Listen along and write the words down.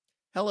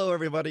Hello,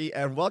 everybody,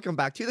 and welcome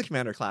back to the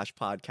Commander Clash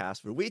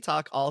podcast, where we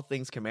talk all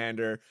things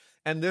Commander.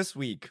 And this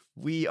week,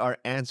 we are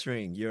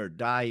answering your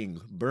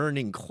dying,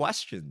 burning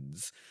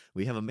questions.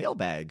 We have a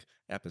mailbag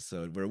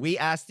episode where we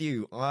asked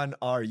you on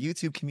our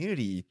YouTube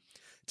community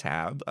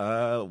tab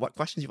what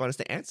questions you want us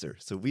to answer.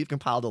 So we've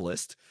compiled a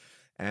list.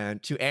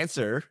 And to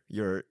answer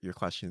your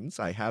questions,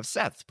 I have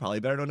Seth,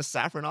 probably better known as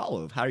Saffron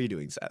Olive. How are you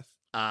doing, Seth?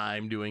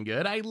 I'm doing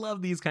good. I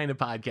love these kind of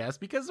podcasts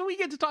because we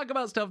get to talk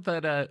about stuff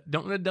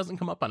that doesn't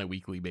come up on a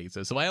weekly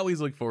basis. So I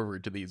always look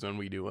forward to these when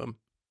we do them.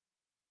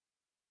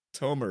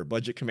 Tomer,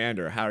 Budget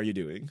Commander, how are you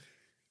doing?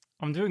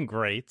 I'm doing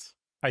great.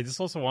 I just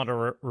also want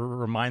to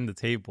remind the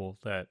table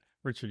that,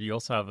 Richard, you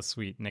also have a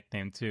sweet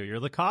nickname too.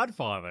 You're the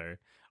Codfather.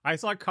 I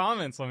saw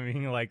comments on me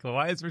being like,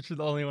 why is Richard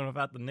the only one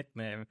without the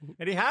nickname?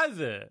 And he has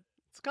it.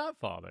 It's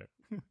Codfather.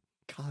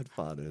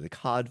 Codfather, the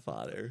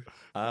Codfather.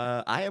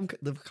 I am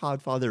the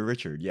Codfather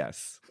Richard,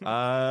 yes.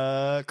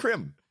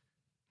 Krim,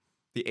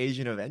 the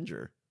Asian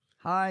Avenger.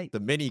 Hi. The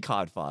mini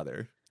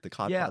Codfather, the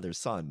Codfather's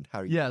son.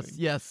 How are you doing?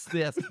 Yes.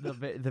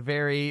 The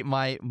very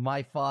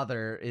my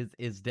father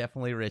is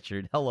definitely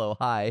Richard. Hello,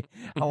 hi.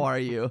 How are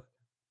you?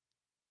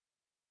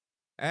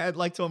 And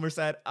like Tomer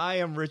said, I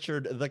am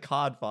Richard, the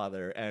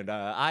Codfather, and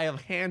I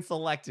have hand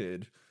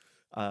selected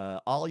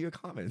all your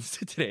comments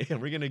today, and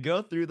we're gonna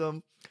go through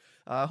them.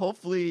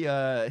 Hopefully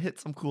hit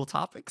some cool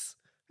topics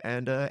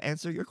and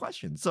answer your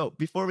questions. So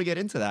before we get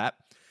into that,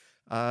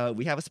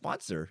 we have a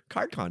sponsor,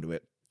 Card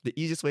Conduit, the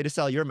easiest way to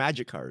sell your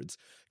Magic cards.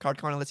 Card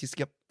Conduit lets you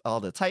skip all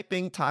the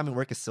typing, time, and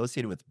work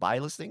associated with buy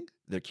listing.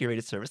 Their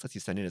curated service lets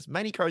you send in as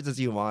many cards as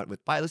you want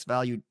with buy list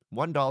value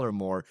 $1 or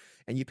more,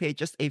 and you pay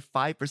just a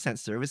 5%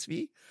 service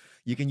fee.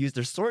 You can use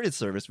their sorted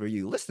service where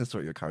you list and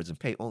sort your cards and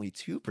pay only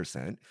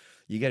 2%.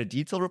 You get a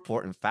detailed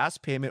report and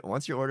fast payment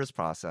once your order is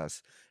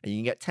processed, and you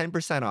can get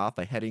 10% off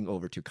by heading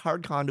over to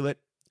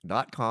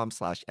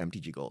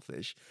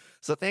cardconduit.com/mtggoldfish.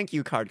 So thank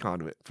you, Card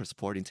Conduit, for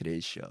supporting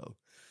today's show.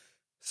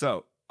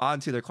 So on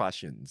to the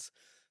questions.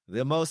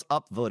 The most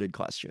upvoted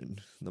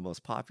question, the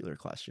most popular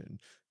question,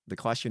 the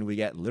question we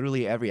get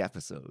literally every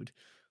episode.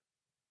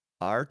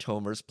 Are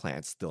Tomer's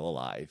plants still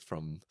alive?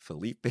 From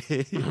Felipe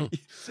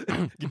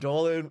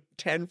Dolan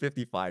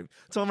 1055.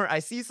 Tomer, I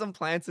see some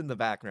plants in the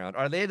background.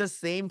 Are they the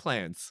same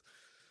plants?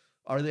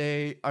 Are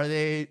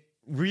they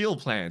real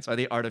plants? Are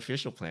they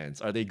artificial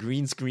plants? Are they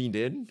green screened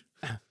in?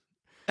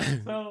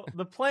 So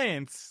the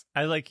plants,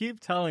 I keep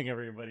telling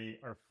everybody,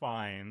 are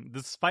fine.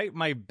 Despite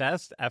my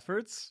best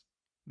efforts,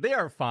 they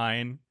are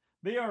fine.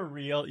 They are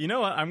real. You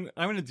know what? I'm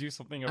going to do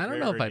something. I don't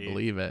know if I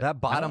believe it.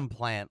 That bottom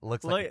plant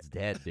looks like it's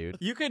dead, dude.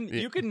 You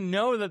can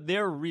know that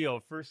they're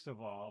real, first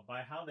of all,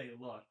 by how they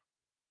look.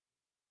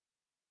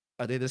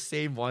 Are they the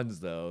same ones,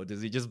 though?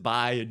 Does he just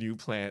buy a new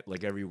plant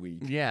like every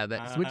week? Yeah,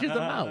 that switches them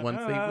out once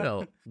they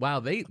will. Wow,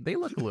 they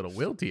look a little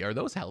wilty. Are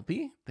those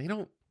healthy? They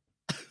don't.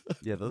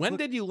 Yeah. When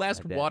did you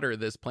last water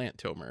this plant,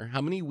 Tomer? How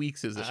many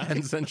weeks has it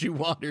been since you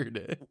watered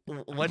it?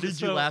 When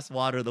did you last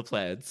water the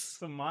plants?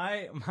 So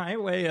my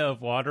way of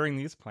watering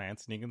these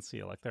plants, and you can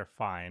see, they're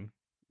fine.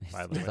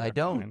 By the way, I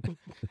don't.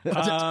 It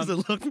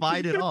doesn't look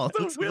fine at all. It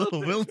looks a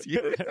little wilty.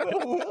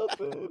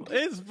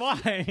 It's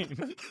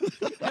fine.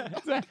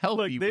 It's a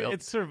healthy wilt.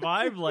 It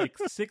survived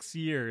 6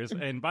 years.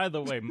 And by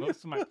the way,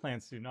 most of my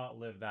plants do not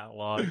live that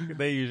long.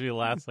 They usually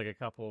last a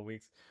couple of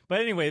weeks. But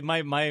anyway,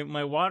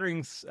 my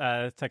watering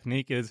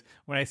technique is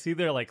when I see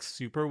they're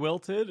super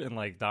wilted and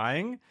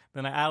dying,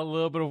 then I add a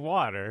little bit of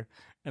water,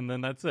 and then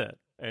that's it.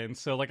 And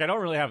so, I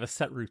don't really have a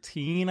set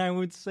routine, I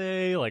would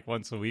say,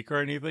 once a week or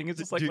anything. It's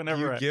just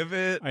whenever do you give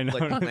it I know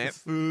plant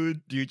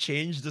food? Do you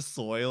change the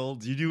soil?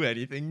 Do you do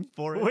anything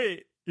for it?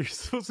 Wait, you're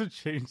supposed to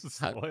change the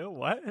soil?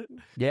 What?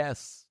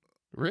 Yes.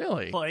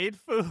 Really? Plant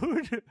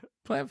food?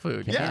 Plant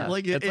food. Yeah,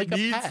 It's it a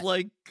needs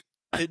pet.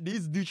 it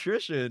needs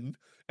nutrition,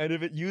 and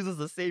if it uses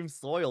the same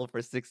soil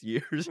for 6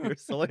 years, your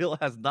soil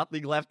has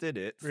nothing left in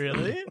it.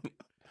 Really?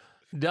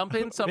 Dump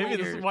in some Maybe of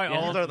this your... is why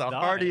all These are the die.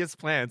 hardiest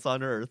plants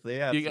on earth. They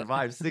have You got-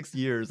 survived 6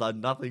 years on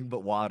nothing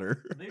but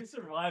water. They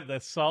survived a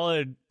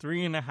solid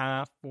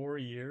 3.5, 4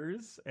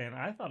 years, and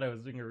I thought I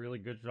was doing a really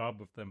good job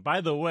with them.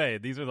 By the way,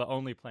 these are the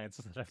only plants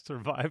that have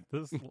survived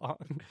this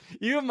long.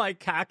 Even my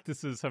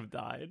cactuses have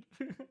died.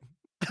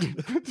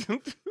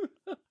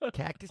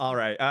 Cactus. All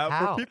right.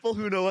 How? For people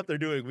who know what they're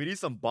doing, we need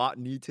some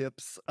botany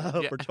tips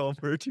for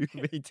Tomer to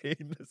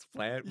maintain this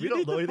plant. We You don't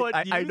need know to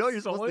anything. put I know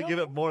used you're supposed to soil? give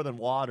it more than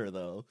water,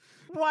 though.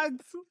 What?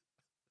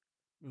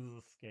 This is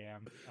a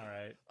scam. All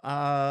right.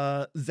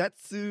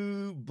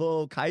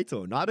 Zetsubo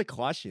Kaito, not a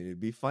question.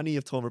 It'd be funny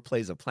if Tomer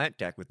plays a plant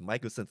deck with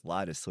Mycosynth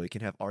Lattice so he can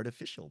have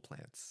artificial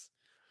plants.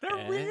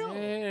 They're real.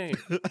 Hey,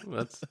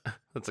 that's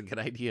a good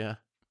idea.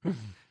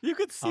 You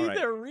could see All right.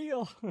 they're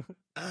real.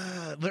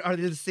 But are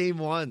they the same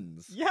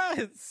ones?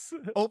 Yes.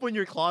 Open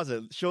your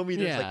closet. Show me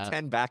there's Yeah.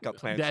 10 backup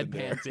plants Dead in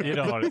there. pants. Yeah. You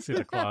don't want to see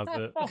the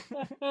closet.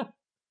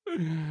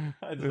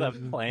 I just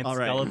have plant All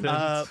right.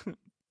 skeletons.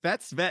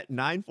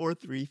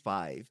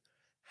 VetsVet9435.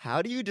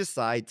 How do you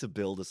decide to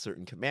build a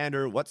certain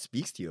commander? What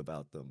speaks to you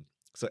about them?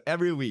 So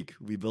every week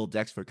we build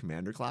decks for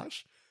Commander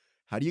Clash.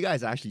 How do you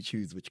guys actually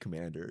choose which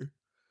commander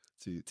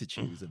to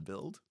choose and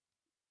build?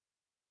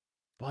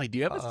 Boy, do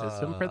you have a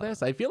system for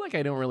this? I feel like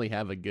I don't really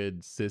have a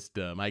good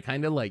system. I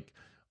kind of like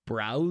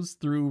browse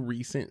through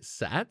recent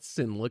sets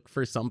and look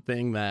for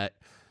something that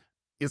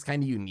is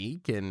kind of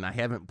unique and I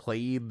haven't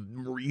played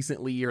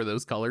recently or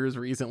those colors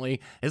recently.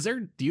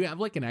 Do you have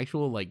like an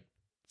actual like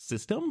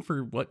system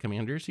for what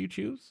commanders you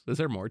choose? Is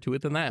there more to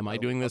it than that? Am I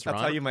doing this I'll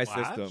wrong? tell you my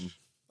Flash? system.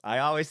 I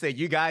always say,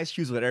 you guys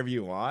choose whatever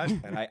you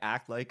want, and I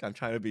act like I'm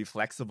trying to be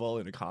flexible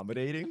and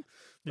accommodating,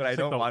 but I just like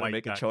don't the want to white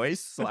make a deck.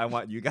 choice, so I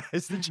want you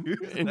guys to choose.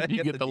 And I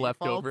you get the default.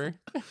 leftover.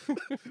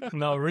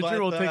 No, Richard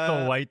But, will take the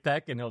uh, white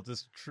deck and he'll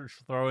just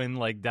throw in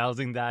like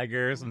Dowsing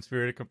Daggers and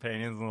Spirited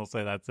Companions, and he'll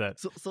say that's it.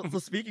 So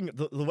speaking,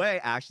 the way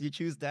I actually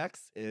choose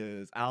decks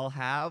is I'll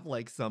have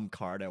like some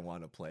card I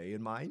want to play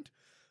in mind.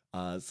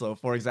 So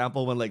for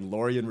example, when like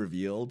Lorien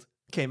Revealed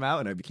came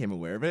out and I became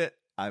aware of it,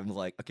 I'm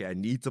like, okay, I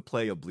need to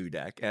play a blue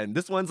deck. And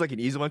this one's like an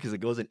easy one because it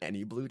goes in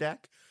any blue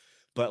deck.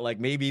 But like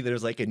maybe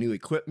there's like a new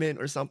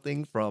equipment or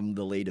something from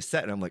the latest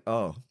set, and I'm like,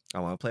 oh, I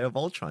want to play a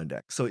Voltron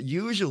deck. So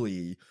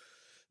usually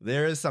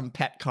there is some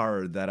pet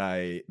card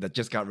that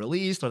just got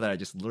released or that I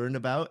just learned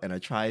about, and I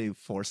try to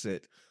force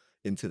it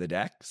into the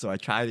deck. So I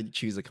try to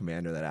choose a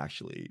commander that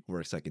actually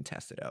works so I can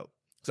test it out.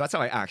 So that's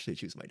how I actually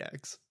choose my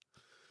decks.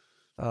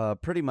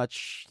 Pretty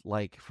much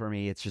like for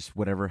me, it's just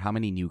whatever. How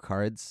many new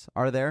cards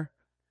are there,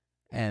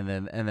 and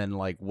then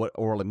like what,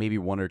 or like maybe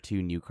one or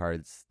two new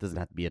cards. Doesn't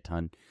have to be a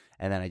ton,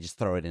 and then I just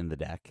throw it in the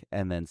deck,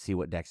 and then see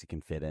what decks it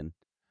can fit in.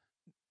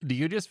 Do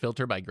you just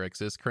filter by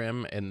Grixis,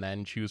 Krim, and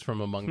then choose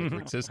from among the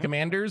Grixis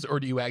commanders, or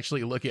do you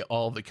actually look at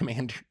all the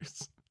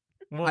commanders?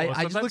 Well, I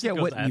just sometimes look it at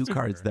goes what new Esper.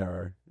 cards there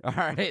are. All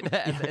right,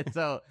 and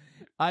so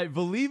I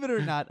believe it or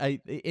not,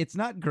 it's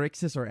not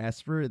Grixis or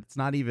Esper. It's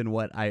not even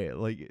what I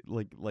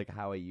like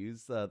how I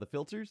use the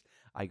filters.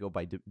 I go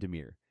by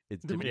Dimir.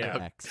 It's Dimir Yeah.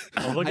 X.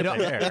 Oh, look I at don't-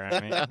 the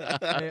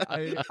hair. I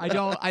mean,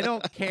 I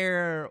don't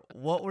care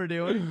what we're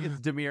doing. It's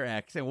Dimir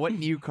X and what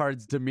new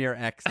cards Dimir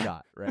X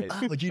got. Right.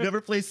 But you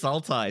never play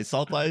Sultai.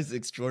 Sultai is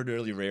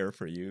extraordinarily rare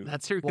for you.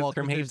 That's true. Well,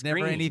 Krim 'cause hates there's never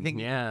green. anything-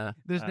 Yeah.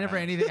 There's never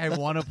anything I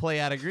want to play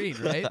out of green,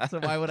 right?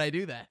 So why would I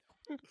do that?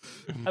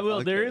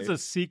 Well, there Okay. is a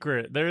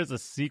secret. There is a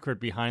secret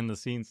behind the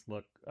scenes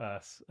look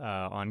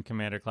on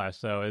Commander Clash.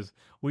 So is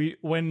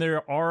when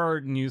there are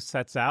new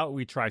sets out,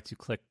 we try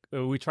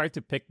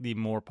to pick the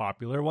more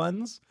popular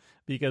ones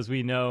because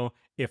we know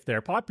if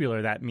they're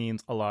popular, that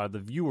means a lot of the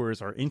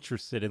viewers are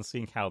interested in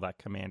seeing how that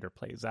commander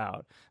plays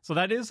out. So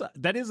that is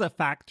a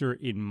factor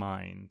in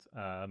mind.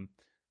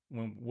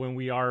 When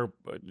we are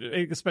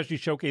especially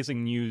showcasing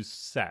new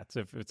sets,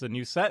 if it's a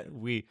new set,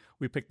 we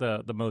pick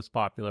the most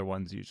popular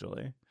ones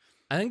usually.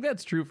 I think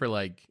that's true for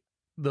like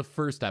the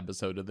first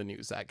episode of the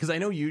new set. Because I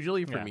know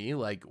usually for Yeah. me,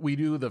 like we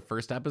do the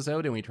first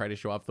episode and we try to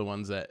show off the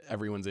ones that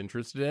everyone's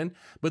interested in.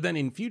 But then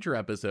in future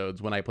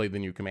episodes, when I play the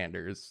new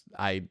commanders,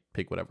 I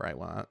pick whatever I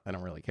want. I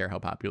don't really care how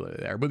popular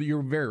they are. But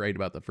you're very right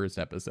about the first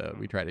episode.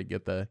 We try to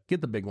get the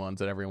big ones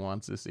that everyone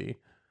wants to see.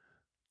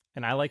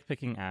 And I like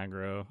picking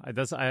aggro.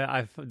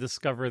 I've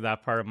discovered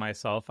that part of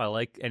myself. I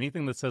like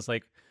anything that says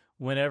like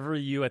whenever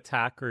you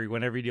attack or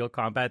whenever you deal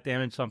combat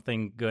damage,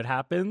 something good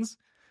happens.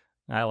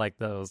 I like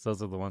those.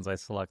 Those are the ones I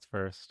select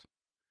first.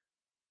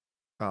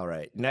 All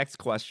right. Next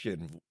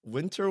question.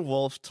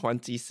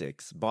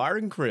 Winterwolf26. Bar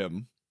and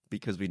Krim,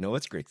 because we know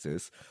it's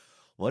Grixis.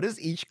 What is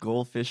each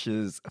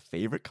goldfish's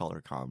favorite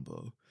color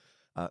combo?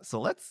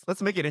 So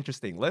let's make it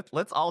interesting.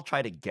 Let's all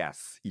try to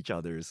guess each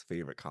other's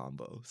favorite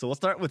combo. So we'll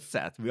start with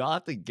Seth. We all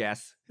have to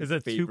guess. Is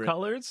it two favorite-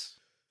 colors?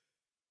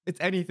 It's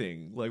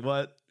anything. Like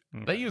what?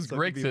 They use So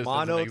it could be Grixis as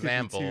mono, an it could be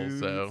example. 2,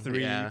 So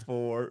 3, yeah.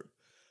 4.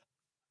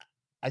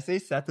 I say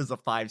Seth is a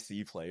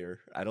 5C player.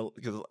 I don't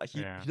because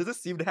he doesn't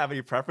seem to have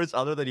any preference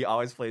other than he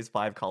always plays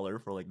 5 color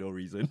for like no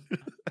reason.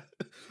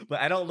 But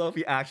I don't know if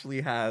he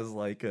actually has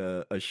like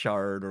a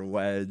shard or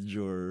wedge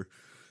or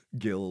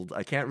guild.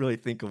 I can't really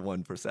think of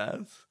one for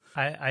Seth.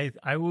 I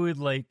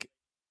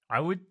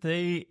would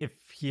say if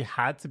he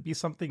had to be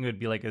something, it would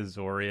be like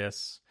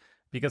Azorius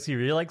because he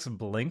really likes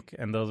Blink,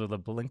 and those are the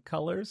Blink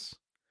colors.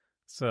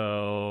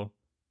 So,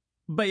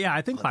 but yeah,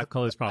 I think Oh, 5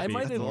 colors I probably. might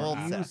that's have old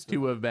used Seth.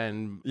 to have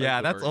been.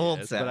 Yeah, that's old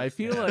Azorius, Seth. But I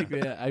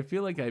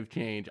feel like I've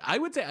changed. I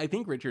would say I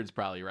think Richard's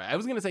probably right. I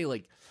was gonna say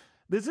like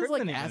this is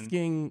like Kryptonite.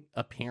 asking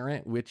a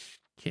parent which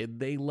kid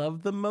they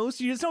love the most.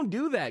 You just don't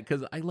do that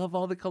because I love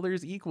all the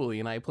colors equally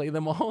and I play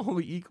them all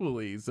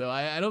equally. So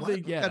I don't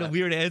think What kind of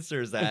weird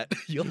answer is that?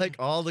 You like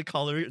all the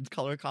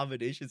color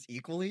combinations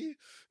equally?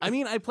 I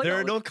mean I play. There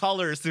all are no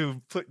colors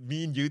to put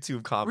mean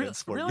YouTube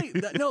comments for really?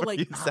 you. No,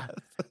 like Seth.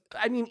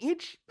 I mean,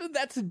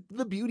 that's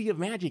the beauty of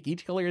Magic.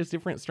 Each color has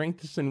different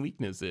strengths and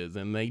weaknesses,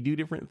 and they do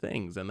different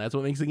things, and that's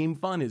what makes the game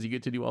fun. Is you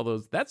get to do all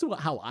those. That's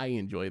how I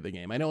enjoy the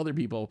game. I know other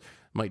people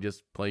might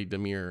just play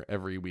Dimir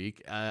every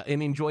week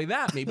and enjoy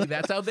that. Maybe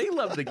that's how they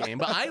love the game.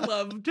 But I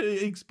love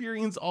to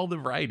experience all the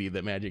variety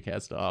that Magic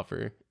has to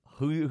offer.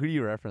 Who do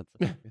you reference?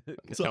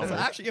 So Tomer.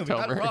 actually, yeah, we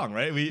got it Tomer. wrong,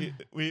 right?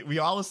 We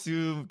all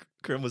assume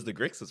Krim was the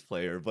Grixis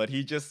player, but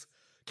he just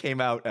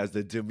came out as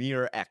the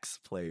Dimir X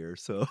player.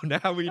 So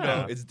now we know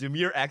Yeah. it's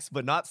Dimir X,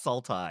 but not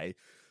Sultai.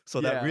 So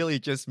that Yeah. really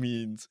just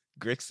means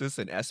Grixis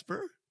and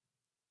Esper?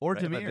 Or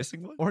Right? Am I Dimir.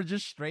 missing one? Or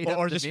just straight up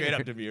Or just Dimir. straight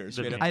up Dimir.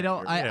 Straight up Dimir. I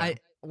don't. Dimir. I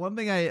one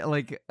thing I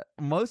like.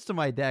 Most of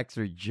my decks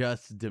are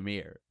just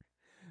Dimir.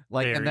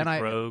 Like, and then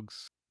Fairies,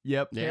 rogues.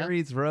 Yep, Yeah.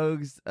 fairies,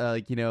 rogues.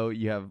 You know,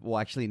 you have. Well,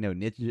 actually, no.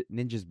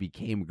 Ninjas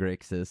became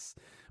Grixis,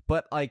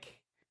 but like,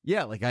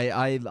 yeah, like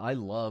I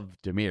love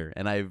Dimir,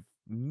 and I've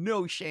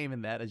no shame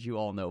in that, as you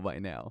all know by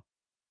now.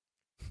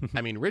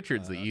 I mean,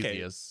 Richard's the Okay.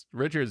 easiest.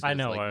 Richard's I just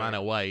know, like right?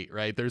 mono white,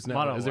 right? There's no.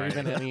 Mono Is there white.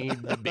 even any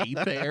debate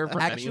there for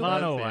Actually-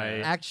 anyone? Mono Yeah.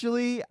 white.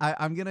 Actually,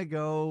 I'm gonna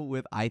go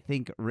with. I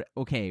think.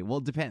 Okay, well,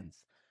 it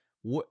depends.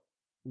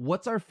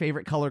 What's our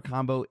favorite color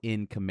combo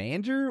in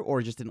Commander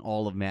or just in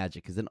all of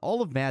Magic? Because in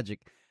all of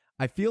Magic,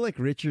 I feel like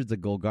Richard's a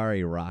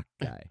Golgari rock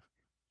guy.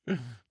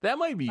 That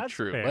might be That's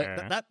true. fair.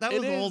 But That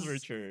It was old is-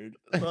 Richard.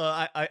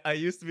 I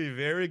used to be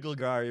very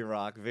Golgari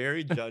Rock,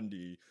 very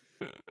Jundi.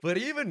 But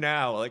even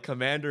now, like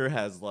Commander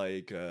has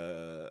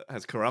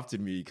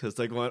corrupted me because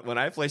like when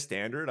I play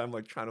Standard, I'm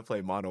like trying to play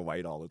mono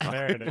white all the time.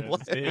 There it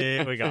is.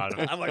 See, we got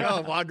him. I'm like,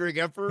 oh, Wandering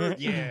Emperor,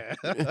 yeah,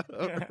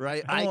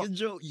 right. Well,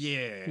 Eigenjo,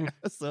 yeah.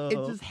 So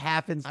It just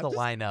happens I'm to just-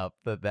 line up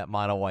that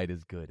mono white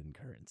is good in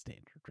current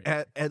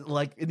Standard. and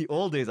like in the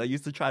old days, I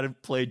used to try to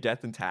play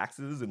Death and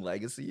Taxes in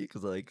Legacy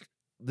because like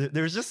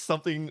there's just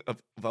something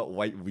about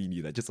White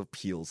Weenie that just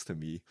appeals to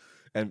me.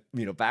 And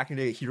you know, back in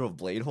the day, Hero of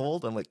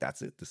Bladehold, I'm like,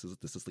 that's it. This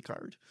is the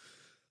card.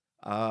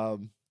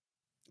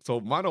 So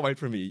mono white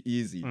for me,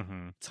 easy.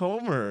 Mhm.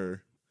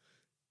 Tomer.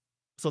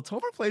 So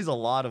Tomer plays a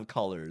lot of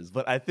colors,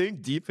 but I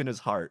think deep in his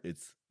heart,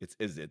 it's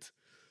Izzet.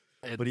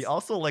 But he it's-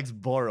 also likes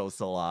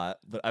Boros a lot.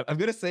 But I'm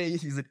gonna say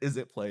he's an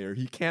Izzet player.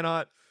 He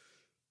cannot.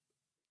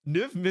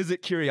 Niv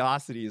Mizzet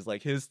Curiosity is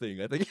like his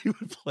thing. I think he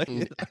would play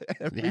it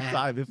every Yeah.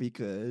 time if he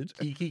could.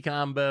 Kiki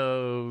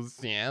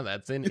combos. Yeah,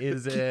 that's an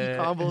is Kiki it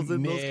combos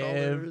in those Niv,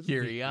 colors.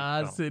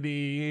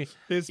 Curiosity.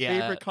 His Yeah.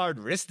 favorite card,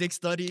 Ristic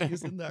Study,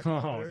 is in that Oh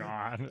card.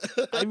 god.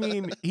 I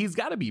mean, he's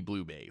got to be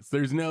blue base.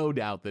 There's no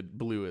doubt that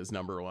blue is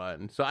number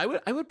one. So I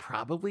would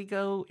probably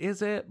go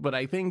is it, but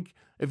I think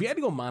if you had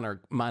to go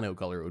mono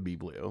color, it would be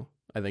blue.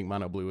 I think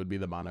mono blue would be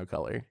the mono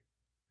color.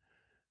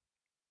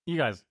 Mm-hmm. You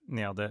guys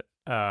nailed it.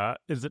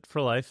 Is it for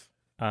life?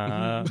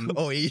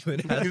 Oh, he even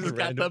has He's the got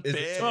random the Izzet.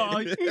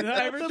 pin. Oh,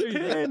 I every the 3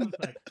 pin.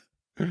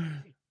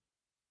 seconds.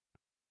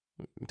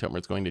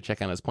 Tomer's going to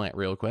check on his plant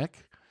real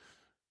quick.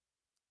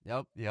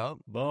 Yep.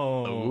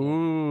 Boom.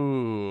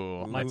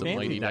 Ooh, My that's a fancy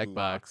mighty deck deck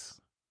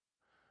box.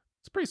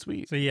 It's pretty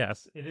sweet. So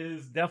yes, it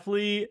is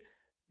definitely.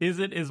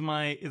 Is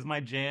my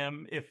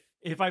jam.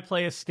 If I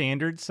play a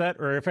standard set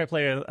or if I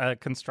play a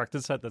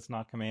constructed set that's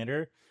not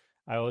Commander,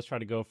 I always try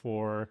to go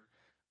for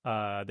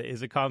the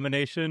Izzet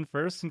combination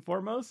first and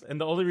foremost.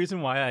 And the only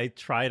reason why I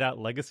tried out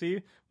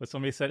Legacy was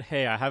somebody said,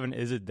 "Hey, I have an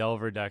Izzet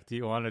Delver deck. Do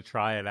you want to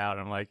try it out?"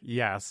 I'm like,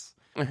 "Yes,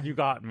 you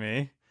got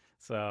me."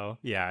 So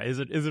yeah, is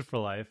it for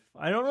life?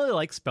 I don't really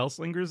like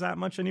Spellslingers that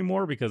much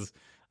anymore because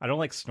I don't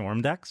like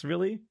Storm decks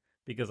really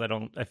because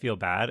I feel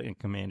bad in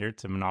Commander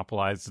to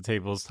monopolize the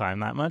table's time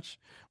that much.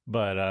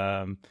 But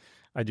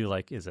I do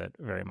like Izzet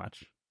very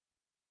much.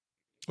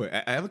 Wait,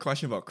 I have a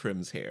question about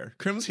Crim's hair.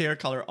 Crim's hair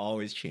color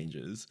always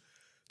changes,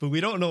 but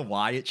we don't know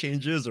why it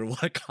changes or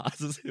what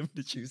causes him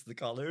to choose the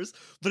colors.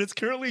 But it's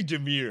currently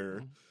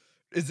Dimir.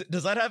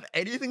 Does that have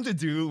anything to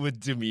do with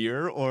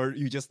Dimir, or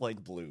you just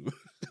like blue?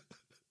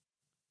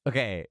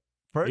 Okay.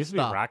 It used First to be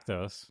off,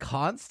 Rakdos.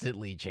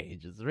 constantly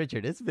changes.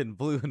 Richard, it's been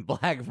blue and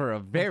black for a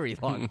very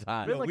long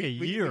time. Been like a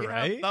year, we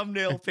right? Have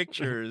thumbname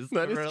pictures.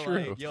 That is where we're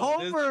true. Like, yo,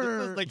 this Homer!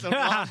 is like the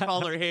wrong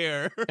color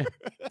hair.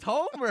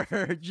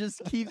 Tomer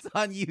just keeps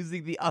on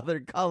using the other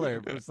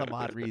color for some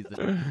odd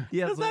reason. He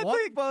has That's one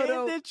a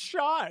photo, candid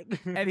shot.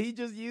 and he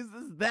just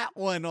uses that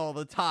one all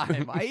the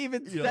time. I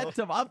even You sent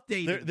know, him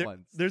updated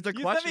ones. There's a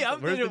You question.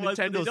 sent me Where's the updated ones,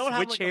 but they Nintendo don't have,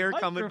 Switch like, a hair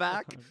coming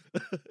back?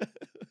 microphone.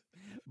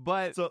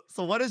 But So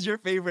what is your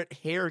favorite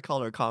hair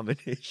color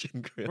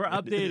combination, Chris? We're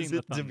updating Is the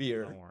it thumbs,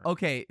 Dimir? don't worry.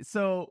 okay,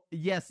 so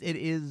yes, it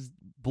is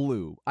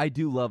blue. I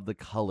do love the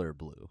color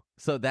blue.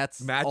 So that's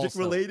Magic also-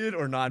 related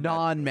or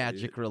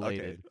Non-magic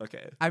related.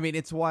 Okay. I mean,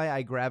 it's why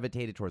I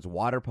gravitated towards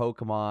water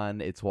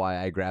Pokemon. It's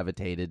why I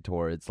gravitated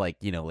towards like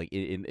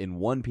in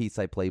One Piece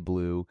I play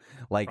blue.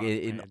 Like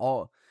in Frostmage.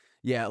 all,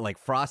 yeah, like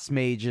Frost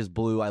Mage is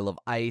blue. I love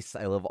ice.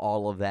 I love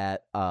all of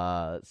that.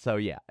 So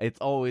yeah, it's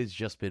always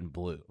just been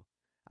blue.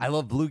 I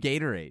love blue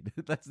Gatorade.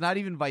 That's not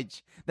even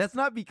that's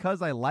not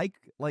because I like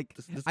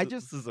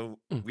This is a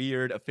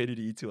weird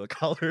affinity to a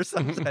color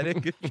subset.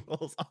 It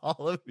controls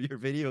all of your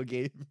video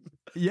games.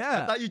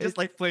 yeah. I thought you just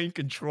like playing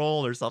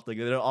Control or something,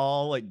 and then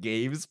all like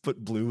games put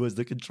blue as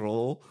the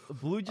control.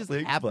 blue just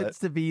think, happens but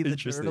to be the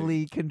interesting.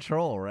 dirtily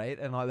control, right?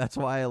 And that's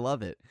why I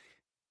love it.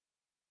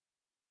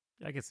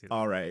 I can see that.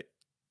 All right.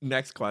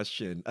 Next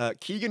question.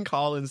 Keegan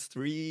Collins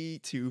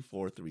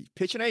 3243.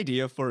 Pitch an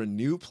idea for a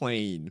new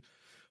plane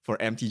for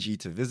MTG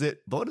to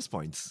visit. Bonus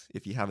points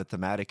if you have a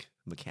thematic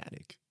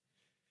mechanic.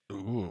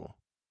 Ooh.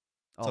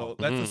 So Oh,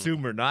 let's Mm.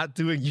 assume we're not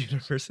doing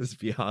Universes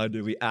Beyond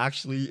and we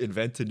actually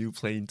invent a new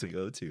plane to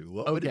go to.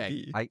 What would it Okay.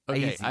 be?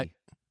 Okay, easy.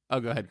 Oh,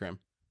 go ahead, Grim.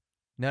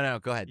 No,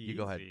 go ahead. You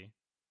go ahead. Easy.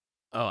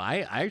 Oh,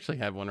 I actually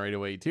have one right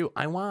away too.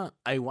 I want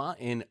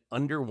an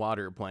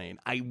underwater plane.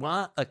 I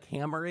want a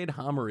Camerid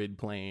Homerid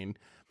plane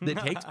that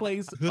takes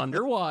place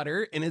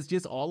underwater and is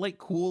just all like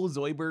cool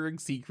Zoidberg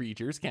sea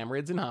creatures,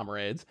 Camerids and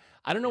Homerids.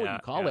 I don't know what you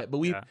call it, but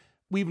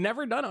we've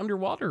never done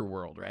underwater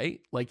world,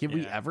 right? Like, have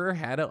we ever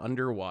had an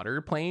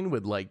underwater plane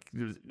with like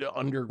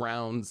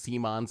underground sea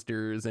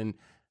monsters? And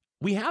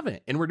we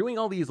haven't. And we're doing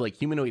all these like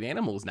humanoid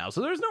animals now. So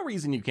there's no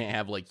reason you can't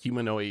have like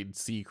humanoid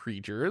sea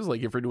creatures,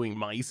 like if we're doing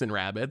mice and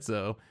rabbits.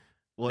 So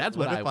that's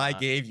what if I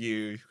gave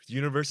you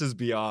Universes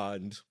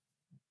Beyond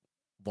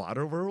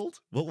Waterworld?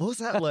 What was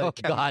that like? Oh,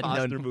 God,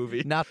 Costner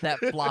movie? Not that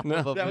flop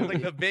of a That was like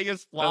movie. the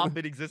biggest flop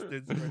in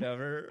existence or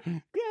whatever.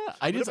 Yeah,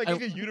 I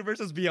give you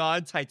Universes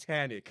Beyond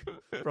Titanic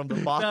from the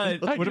bottom.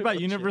 What about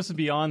Universe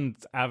Beyond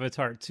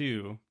Avatar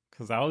 2?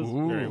 Because that was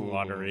very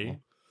watery.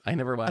 I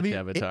never watched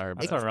Avatar.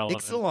 That's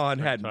irrelevant. Ixalan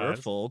had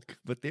franchise. merfolk,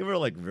 but they were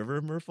like river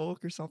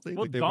merfolk or something.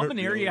 Well, like, they weren't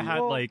Dominaria really- had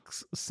like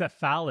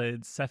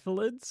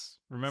cephalids.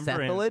 Remember?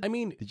 Cephalid? I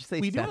mean, Did you say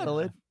we do have-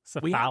 cephalid?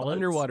 we have Cephalids? I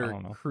underwater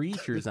don't know.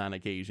 creatures on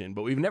occasion,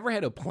 but we've never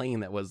had a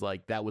plane that was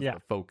like that was Yeah. the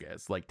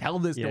focus. Like, tell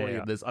the story Yeah.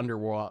 of this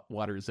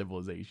underwater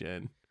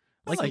civilization.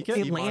 Like Like a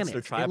sea monster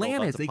Atlantis. tribal about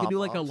Atlantis. to They could pop do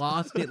like a off.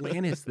 lost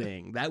Atlantis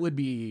thing. That would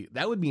be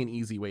an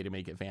easy way to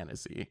make it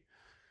fantasy.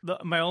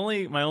 My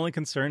only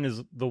concern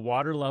is the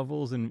water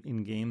levels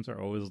in games are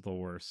always the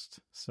worst.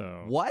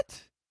 So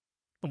What?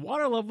 the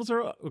water levels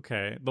are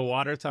okay. The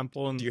water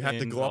temple in Do you have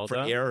to in go up for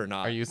Zelda, air or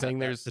not? Are you saying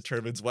That there's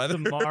determines whether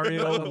the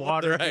Mario whether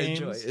water I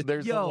enjoy games? it.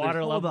 there's The Yo,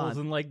 water hold levels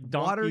on. in like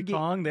Water Donkey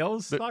Kong, they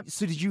always suck.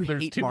 So did you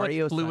there's hate too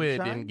Mario much fluid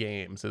Sunshine? in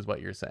games, is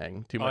what you're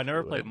saying. Too Oh, much. I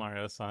never fluid. played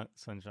Mario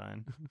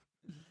Sunshine.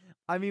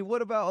 I mean,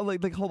 what about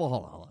like hold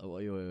on.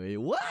 Wait,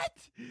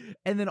 what?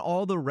 And then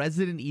all the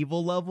Resident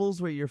Evil levels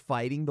where you're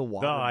fighting the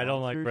water. No, I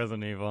don't like monsters?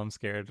 Resident Evil. I'm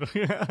scared.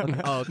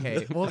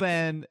 Okay, well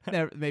then,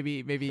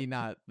 maybe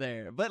not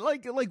there. But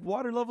like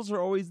water levels are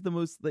always the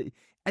most. Like,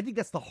 I think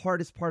that's the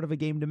hardest part of a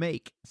game to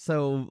make.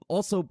 So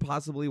also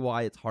possibly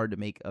why it's hard to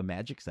make a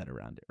magic set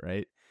around it,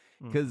 right?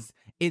 Mm. Because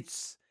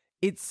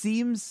it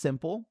seems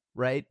simple,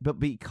 right? But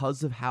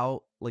because of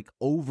how like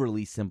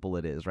overly simple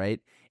it is, right?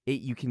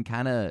 You can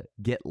kind of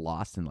get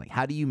lost in like,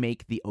 how do you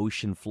make the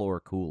ocean floor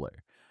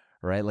cooler,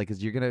 right? Like,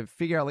 because you're gonna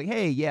figure out like,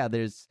 hey, yeah,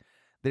 there's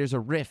a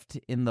rift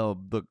in the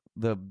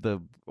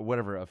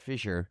whatever, a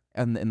fissure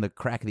and in the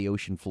crack of the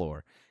ocean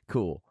floor,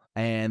 cool.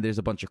 And there's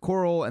a bunch of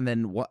coral, and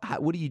then what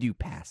do you do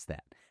past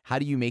that? How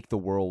do you make the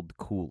world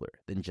cooler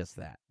than just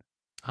that?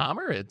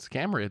 Homerids,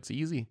 Camerids,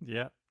 easy.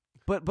 Yeah.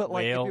 But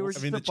like, if it were Whales.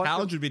 I mean, just the a bunch of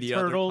challenge would be the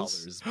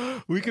Turtles. other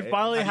colors. We could right?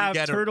 finally How do you have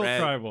get a Turtle red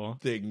Tribal.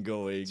 thing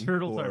going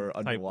Turtle for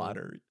type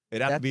underwater.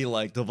 It'd have to That's be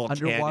like the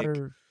volcanic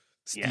underwater.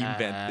 steam vent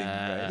thing,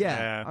 right? Yeah,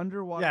 Yeah.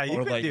 underwater. Yeah, you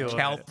Or could like do it.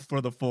 kelp for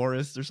the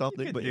forest or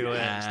something. could But do it.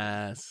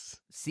 Yes.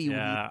 Seaweed.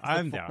 Yeah, for the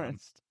I'm down.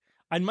 forest.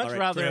 I'd much All right,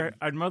 rather Tim.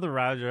 I'd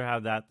rather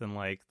have that than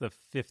like the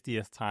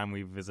 50th time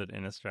we visit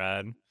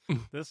Innistrad.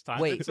 This time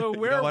Wait, it's a You don't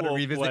werewolf want to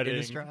revisit wedding.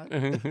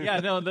 Innistrad? Yeah,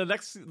 no, the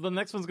next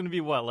one's gonna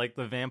be what, like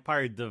the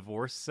vampire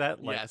divorce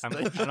set? Like Yes. I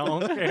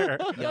don't care.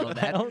 Yo, I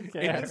that- don't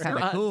care. that's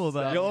kinda cool,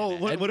 though. Yo,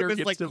 what Edgar if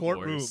it's gets like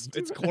courtroom? divorced.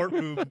 It's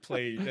courtroom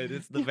played, and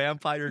it's the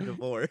vampire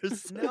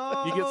divorce.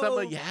 No, You get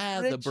something,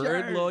 yeah, the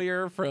bird Richard.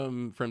 lawyer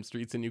from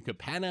Streets of New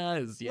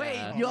Capenna is Wait,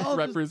 yeah y'all just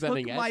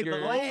representing took my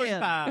Edgar. plan.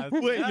 Overpass.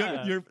 Wait,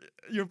 Yeah.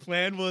 your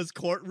plan was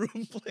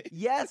courtroom play?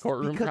 Yes,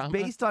 Courtroom because drama?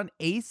 based on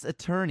Ace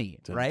Attorney,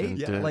 Dun, right?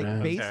 dun, dun, Like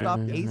dun, based okay. off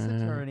Ace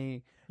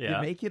Attorney, Yeah.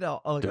 you make it a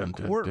Dun, dun,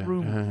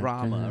 courtroom dun,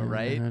 drama, dun,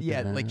 right? dun,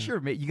 Yeah, dun. like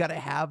sure, you got to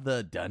have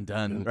the dun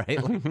dun,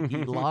 right? Like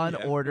the Law and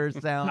Yeah. Order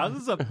sound. How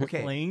is this a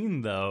Okay.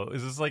 plane though?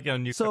 Is this like a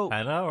new So-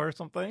 Capenna or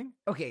something?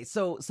 Okay,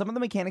 so some of the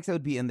mechanics that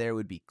would be in there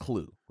would be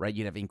Clue, right?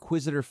 You'd have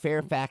Inquisitor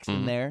Fairfax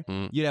in there.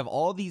 mm. You'd have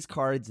all these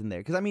cards in there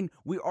because I mean,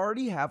 we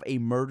already have a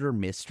murder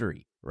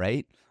mystery,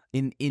 right?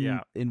 In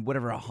Yeah.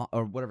 whatever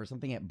or whatever,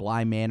 something at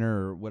Bly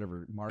Manor or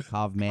whatever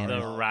Markov The Manor.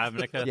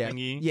 Ravnica yeah,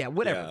 thingy. yeah,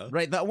 whatever. Yeah.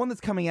 Right, that one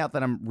that's coming out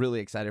that I'm really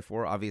excited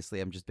for.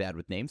 Obviously, I'm just bad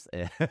with names,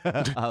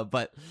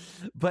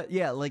 but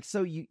yeah, like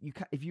so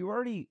if you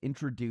already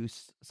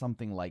introduce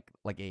something like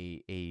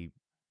a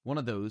one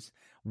of those,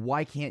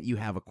 why can't you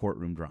have a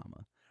courtroom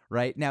drama?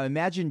 Right now,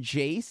 imagine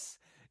Jace.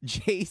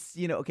 Jace,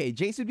 okay,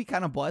 Jace would be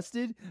kind of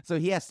busted, so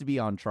he has to be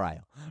on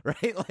trial,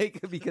 right?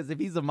 Like, because if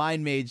he's a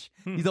mind mage,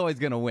 he's always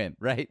gonna win,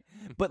 right?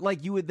 But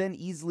like, you would then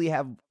easily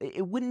have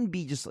it wouldn't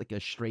be just like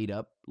a straight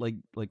up like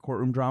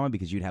courtroom drama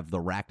because you'd have the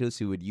Rakdos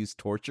who would use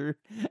torture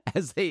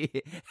as a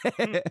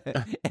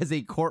as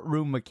a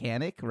courtroom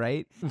mechanic,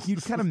 right?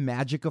 You'd kind of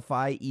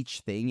magicify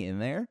each thing in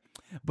there,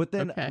 but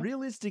then Okay.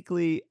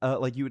 realistically,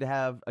 like you'd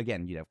have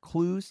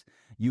clues.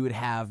 You would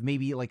have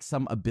maybe like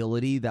some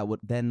ability that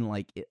would then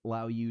like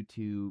allow you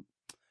to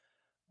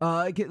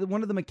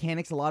one of the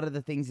mechanics, a lot of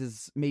the things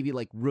is maybe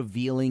like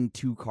revealing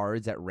 2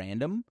 cards at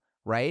random,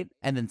 right?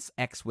 And then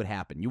X would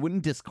happen. You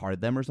wouldn't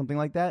discard them or something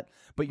like that,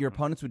 but your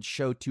opponents would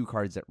show 2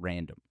 cards at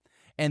random.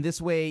 And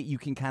this way you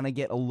can kind of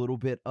get a little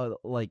bit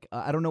like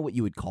I don't know what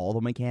you would call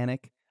the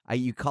mechanic.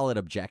 You call it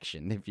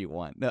objection if you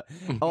want. No.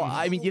 Oh,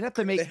 I mean, you'd have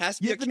to make It has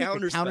to be you a have to make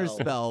counter counter spell.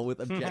 spell with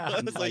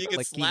objection. So you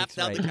can slap Phoenix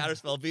down the Wright. counter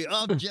spell, be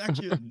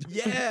objection.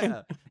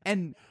 Yeah,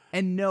 and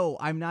no,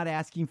 I'm not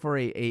asking for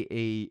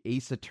a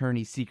Ace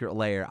Attorney secret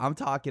layer. I'm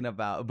talking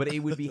about, but it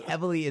would be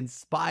heavily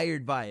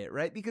inspired by it,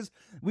 right? Because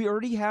we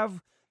already have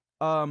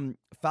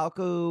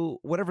Falco,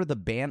 whatever the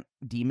Bant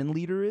demon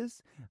leader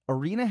is.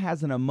 Arena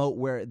has an emote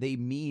where they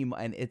meme,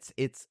 and it's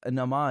an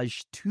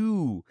homage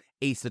to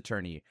Ace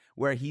Attorney,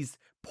 where he's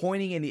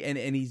pointing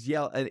and he's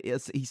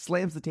he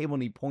slams the table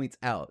and he points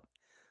out.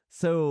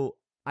 So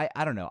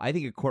I don't know. I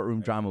think a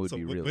courtroom drama would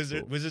be really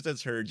cool. Wizards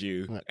has heard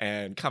you,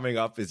 and coming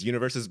up is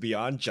Universes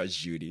Beyond Judge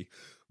Judy.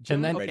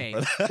 And then Okay,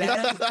 Ready for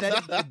that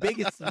is the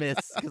biggest miss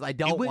because I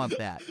don't want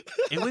that.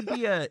 it would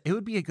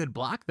be a good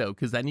block though,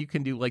 because then you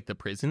can do like the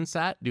prison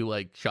set, do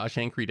like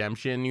Shawshank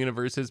Redemption,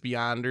 Universes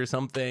Beyond or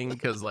something.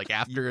 Because like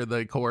after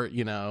the court,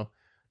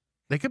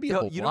 they could be a No,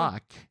 whole you don't-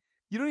 block.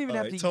 You don't even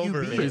have Alright, to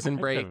Tomer. UB it. Prison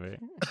break.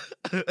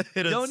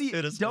 Hit us- Don't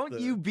hit us with don't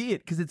the- you be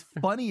it because it's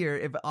funnier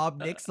if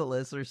Ob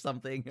Nixilis or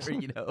something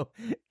or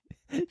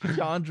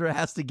Chandra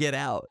has to get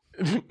out.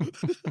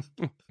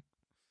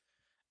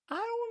 I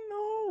don't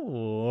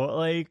know.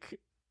 Like,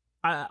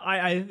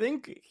 I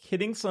think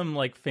hitting some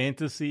like a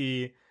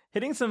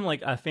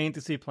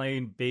fantasy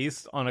plane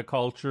based on a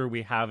culture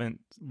we haven't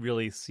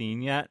really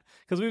seen yet,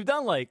 because we've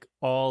done like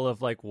all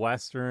of like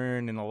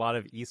Western and a lot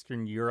of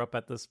Eastern Europe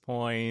at this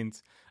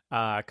point.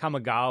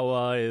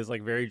 Kamigawa is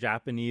like very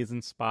Japanese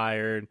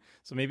inspired,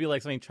 so maybe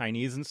like something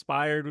Chinese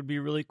inspired would be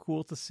really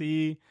cool to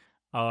see.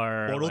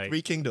 Or Portal like,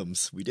 3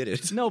 Kingdoms. We did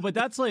it. no, but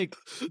that's like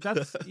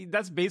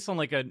that's based on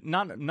like a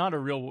not a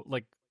real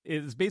like,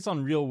 it's based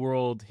on real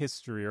world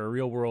history or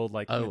real world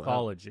like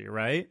mythology,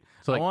 right?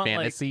 So I like want,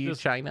 fantasy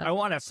just- China. I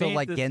want a So,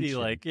 like, fantasy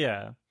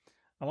Genshin.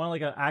 I want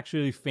like an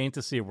actually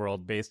fantasy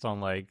world based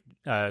on like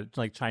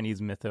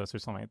Chinese mythos or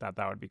something like that.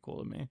 That would be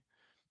cool to me.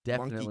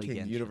 Definitely Monkey King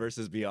Genshin.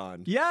 Universes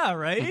Beyond. Yeah,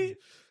 right.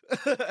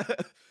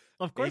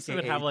 Of course, it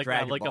would AKA have like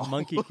Dragon a Ball.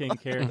 Monkey King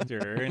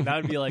character, and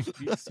that would be like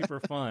super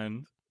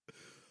fun.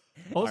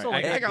 Also, All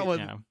right, like I got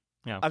one.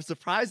 Yeah. I'm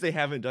surprised they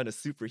haven't done a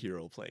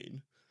superhero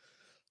plane.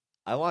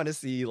 I want to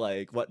see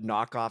like what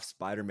knockoff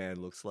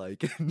Spider-Man looks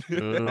like.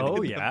 in Oh,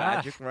 the yeah.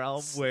 Magic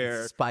Realm,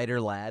 where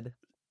Spider Lad.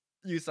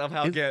 you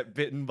somehow get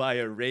bitten by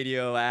a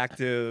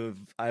radioactive,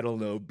 I don't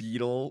know,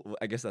 beetle.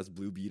 I guess that's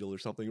Blue Beetle or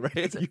something,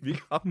 right? You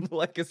become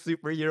like a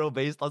superhero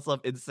based on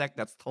some insect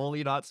that's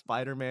totally not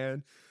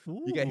Spider-Man.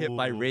 You get hit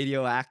by Ooh.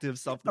 radioactive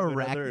something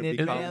or other and Arachnid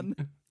become Man.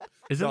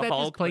 Isn't the that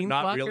Hulk, just but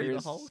not really the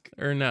planeswalkers? Hulk?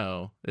 Or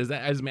no? Is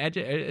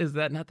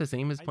that not the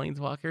same as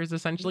planeswalkers?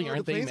 Essentially, No,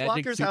 aren't the they magic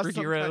planeswalkers have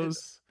some kind of-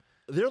 superheroes?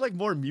 they're like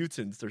more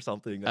mutants or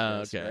something, I Oh,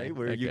 guess, okay, right?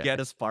 Where you okay. get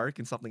a spark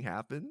and something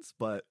happens,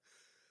 but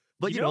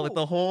You you know, like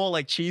know- the whole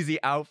like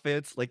cheesy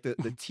outfits, like the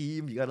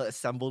team, you gotta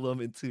assemble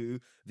them into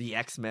the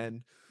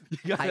X-Men. You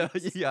gotta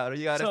Tights. you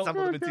gotta So-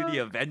 assemble them into the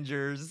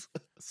Avengers.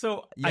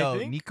 So Yo, I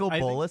think, Nico I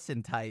think- Bolas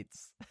in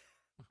tights.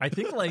 I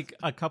think like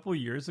a couple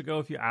years ago,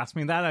 if you asked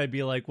me that, I'd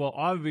be like, well,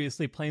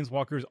 obviously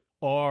planeswalkers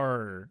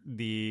are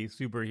the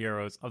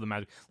superheroes of the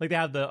Magic. Like they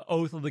have the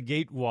Oath of the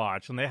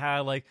Gatewatch, and they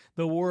had like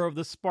the War of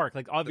the Spark.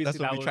 Like obviously That's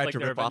what that we was tried like to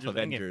their rip off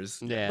Avengers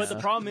Endgame. Avengers. Yeah. But the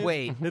problem is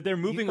Wait, that they're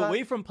moving thought-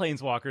 away from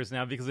planeswalkers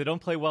now because they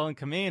don't play well in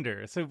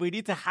Commander. So we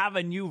need to have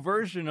a new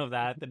version of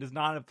that is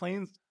not a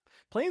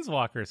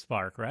planeswalker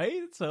spark,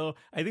 right? So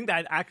I think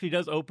that actually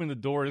does open the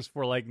doors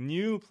for like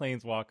new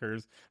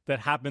planeswalkers that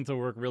happen to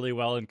work really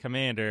well in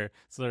Commander,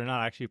 so they're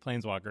not actually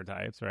planeswalker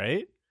types,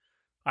 right?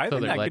 I So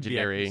think they're that could be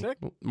legendary, actually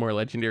sick. more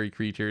legendary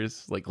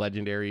creatures, like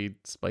legendary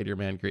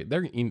Spider-Man.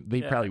 They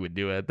Yeah. probably would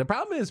do it. The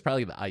problem is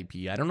probably the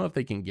IP. I don't know if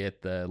they can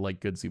get the like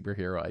good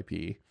superhero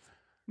IP.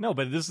 No,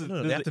 but this is, No,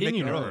 they this have is to in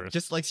make their own. universe.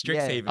 Just like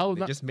Yeah. Strixhaven. Oh,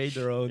 they no- just made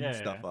their own Yeah,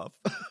 stuff yeah. up.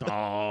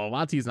 Oh,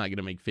 WotC's not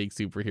gonna make fake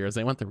superheroes.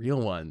 They want the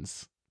real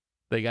ones.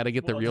 They got to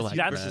get the real that's,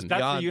 X-Men.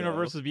 that's Beyond, the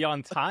Universes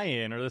Beyond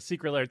tie-in or the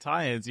Secret Lair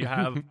tie-ins. You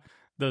have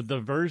the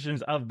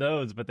versions of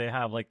those, but they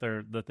have like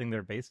the thing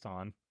they're based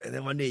on. And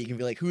then one day you can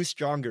be like, who's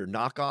stronger,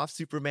 knockoff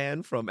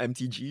Superman from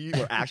MTG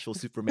or actual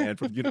Superman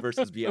from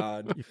Universes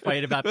Beyond? You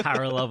fight about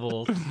power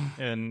levels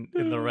in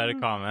the Reddit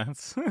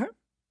comments.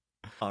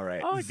 All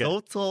right. I like it.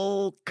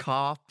 Zotal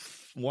Cop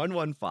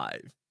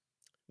 115.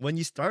 When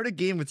you start a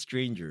game with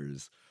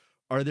strangers,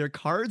 are there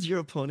cards your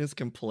opponents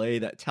can play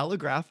that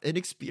telegraph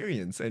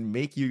inexperience and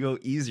make you go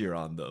easier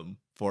on them?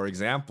 For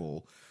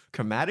example,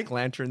 Chromatic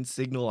Lantern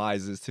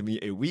signalizes to me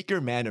a weaker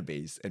mana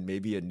base and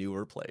maybe a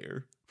newer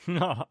player.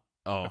 No,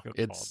 Oh, I feel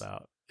it's called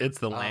out. it's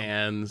the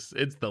lands.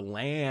 It's the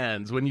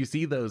lands. When you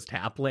see those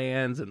tap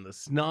lands and the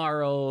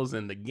snarls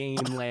and the game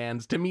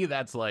lands, to me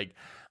that's like,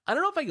 I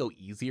don't know if I go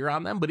easier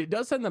on them, but it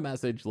does send the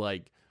message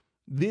like,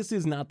 this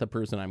is not the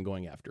person I'm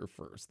going after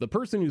first. The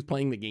person who's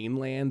playing the game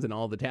lands and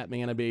all the tap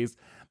mana base,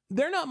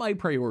 they're not my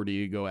priority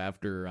to go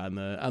after on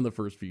the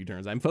first few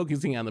turns. I'm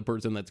focusing on the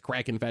person that's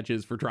cracking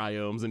fetches for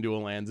triomes and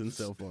dual lands and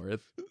so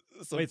forth.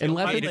 So Wait, it's so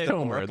Unless I like it's played an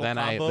Tomer, Oracle then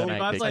I combo. then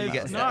If I I take play it.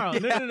 get Snarl,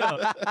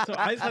 no. So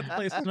I just have to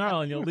play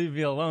Snarl, and you'll leave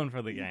me alone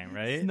for the game,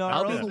 right?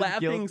 Snarl I'll is be a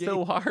laughing guild so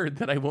game. hard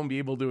that I won't be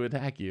able to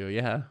attack you.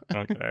 Yeah.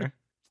 Okay.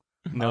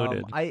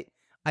 Noted. I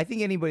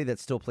think anybody that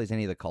still plays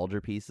any of the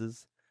Calder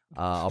pieces,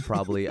 I'll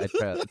probably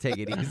try to take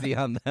it easy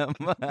on them.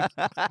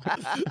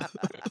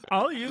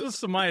 I'll use this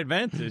to my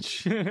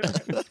advantage.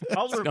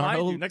 I'll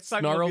remind you next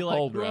time. You'll be like,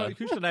 Cauldra.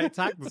 who should I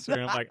attack this turn?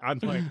 I'm like, I'm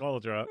playing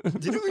Cauldra.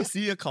 Didn't we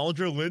see a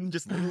Cauldra win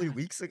just literally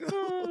weeks ago?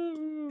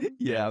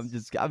 Yeah, I'm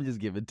just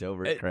giving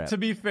Tobert crap. To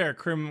be fair,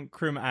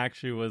 Krim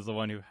actually was the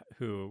one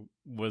who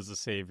was the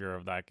savior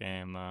of that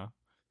game, though.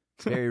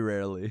 Very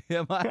rarely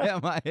am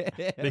I.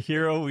 The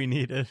hero we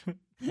needed.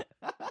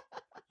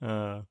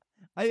 I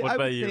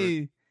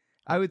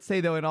would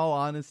say though, in all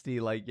honesty,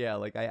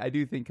 I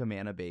do think a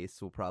mana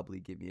base will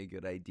probably give me a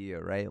good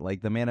idea, right?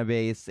 Like the mana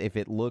base, if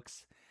it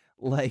looks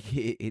like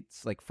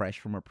it's like fresh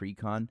from a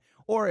precon,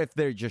 or if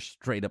they're just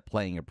straight up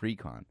playing a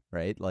precon,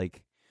 right?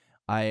 Like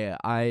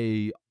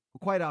I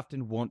quite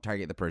often won't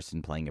target the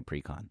person playing a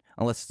precon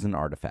unless it's an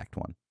artifact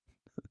one.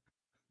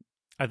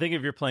 I think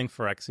if you're playing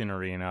Phyrexian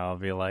Arena, I'll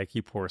be like,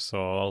 you poor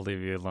soul, I'll leave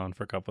you alone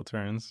for a couple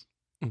turns.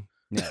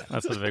 Yeah,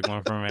 that's a big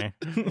one for me.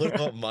 What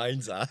about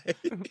Mind's Eye?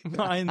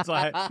 Mind's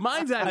Eye.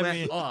 Mind's Eye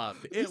went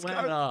off. It went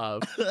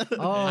off.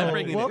 I'm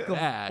bringing it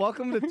back.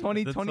 Welcome to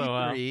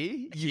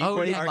 2023.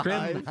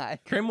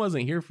 Krim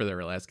wasn't here for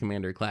their last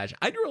Commander Clash.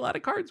 I drew a lot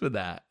of cards with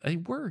that.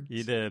 It worked.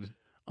 You did.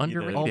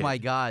 Underrated. Oh my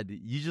god!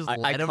 You just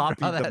I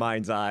copied the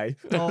Mind's Eye.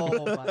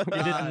 Oh my god!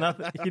 He did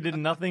nothing. He did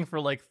nothing for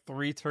like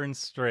 3 turns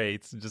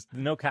straight. Just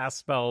no cast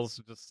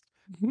spells. Just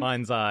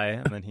Mind's Eye,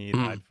 and then he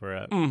died for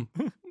it.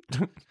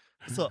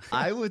 So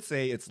I would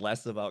say it's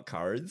less about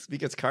cards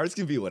because cards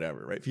can be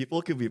whatever, right?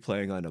 People could be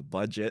playing on a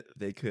budget.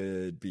 They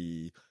could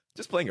be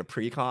just playing a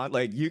precon.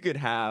 Like you could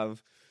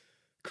have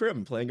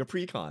Krim playing a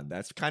precon.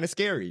 That's kind of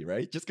scary,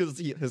 right? Just because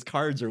his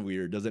cards are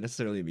weird doesn't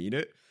necessarily mean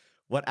it.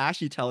 What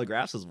Ashley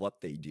telegraphs is what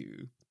they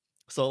do.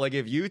 So like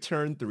if you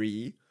turn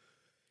 3,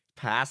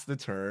 pass the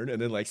turn, and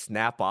then like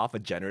snap off a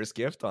generous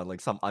gift on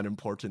like some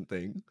unimportant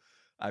thing,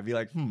 I'd be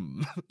like,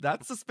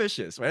 that's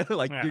suspicious, right?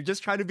 Like you're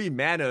just trying to be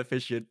mana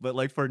efficient, but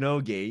like for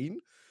no gain.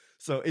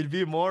 So it'd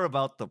be more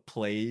about the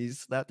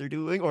plays that they're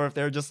doing, or if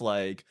they're just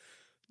like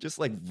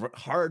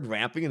hard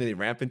ramping and they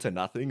ramp into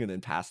nothing and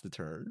then pass the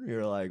turn.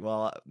 You're like,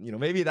 well,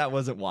 maybe that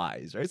wasn't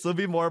wise, right? So it'd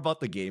be more about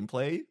the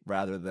gameplay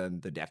rather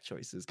than the deck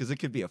choices, because it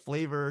could be a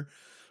flavor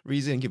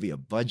reason, it could be a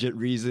budget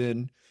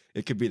reason,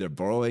 it could be they're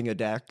borrowing a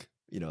deck.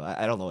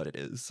 I don't know what it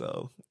is.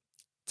 So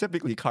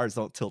typically cards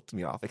don't tilt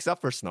me off,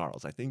 except for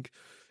Snarls. I think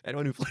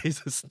anyone who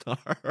plays a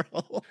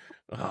Snarl.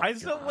 I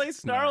still play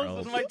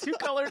Snarls with my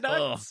 2-color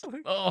decks.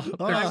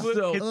 They're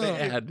so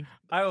bad.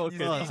 I will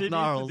continue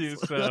to do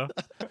so.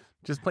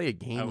 Just play a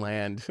game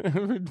land.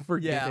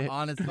 Forget it.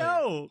 Honestly.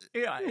 No.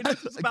 Yeah, it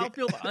enters the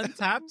battlefield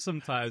untapped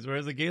sometimes,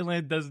 whereas a game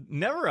land does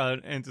never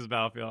enters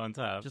battlefield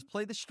untapped. Just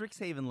play the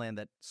Strixhaven land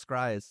that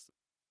scries.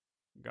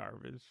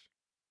 Garbage.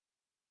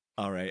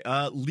 All right.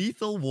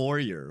 Lethal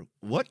Warrior.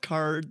 What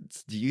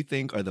cards do you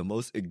think are the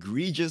most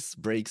egregious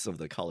breaks of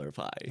the color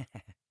pie?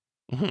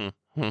 I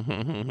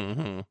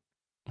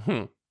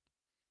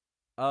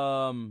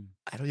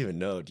don't even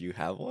know. Do you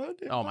have one?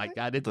 Oh my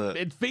god,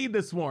 it's Feed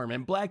the Swarm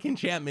and Black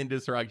Enchantment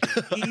Destruction.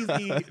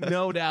 Easy,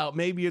 no doubt.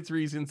 Maybe it's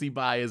recency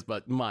bias,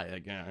 but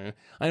I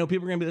know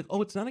people are gonna be like,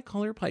 oh, it's not a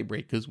color pie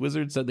break because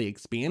Wizards said they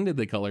expanded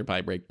the color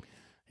pie break.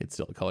 It's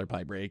still a color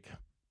pie break.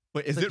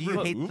 But is it do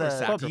you hate remove or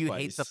sacrifice? Do you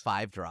hate the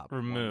 5-drop?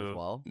 Remove. As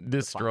well?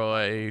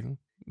 Destroy.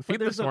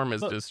 Feed the Swarm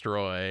is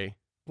destroy.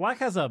 Black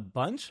has a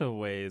bunch of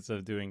ways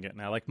of doing it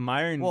now. Like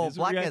Mire and Misery,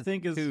 Black I has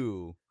think, is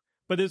 2.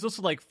 But there's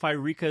also like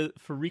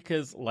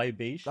Farika's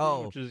Libation,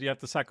 which is you have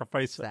to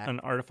sacrifice an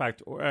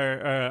artifact or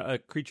a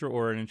creature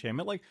or an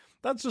enchantment. Like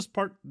that's just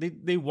part.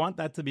 They want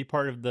that to be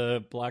part of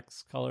the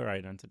Black's color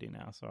identity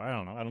now. So I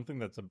don't know. I don't think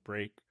that's a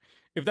break.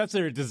 If that's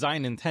their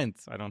design intent,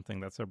 I don't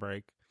think that's a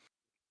break.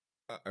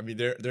 I mean,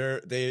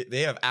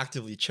 they have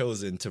actively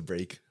chosen to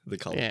break the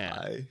color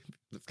pie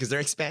because they're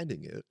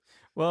expanding it.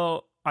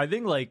 Well, I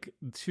think like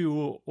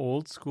 2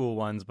 old school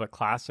ones, but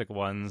classic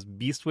ones.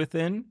 Beast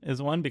Within is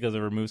one because it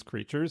removes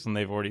creatures, and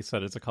they've already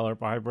said it's a color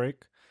pie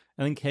break.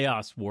 And then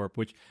Chaos Warp,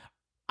 which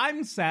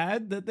I'm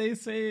sad that they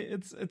say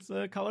it's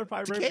a color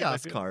pie break. It's a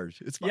chaos card.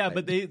 It's fine. Yeah,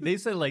 but they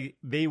said like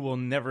they will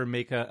never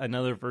make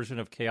another version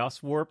of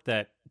Chaos Warp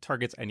that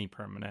targets any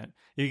permanent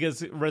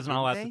because Resin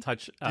Hall has to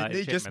touch. Did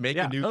they just make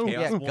a new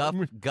Chaos Chaos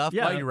Warp? Guff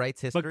rewrites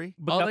history.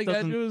 But all they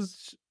gotta do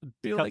is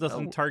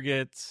doesn't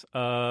target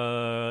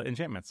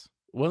enchantments.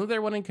 Wasn't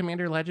there one in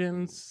Commander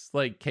Legends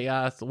like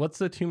Chaos? What's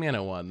the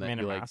 2-mana one?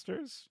 Commander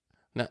Masters.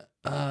 No,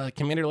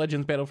 Commander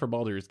Legends Battle for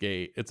Baldur's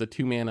Gate. It's a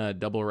 2-mana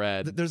double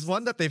red. There's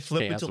one that they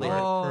flip into like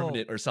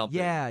permanent or something.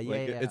 Yeah.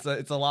 It's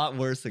a lot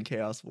worse than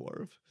Chaos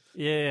Warp.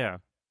 Yeah.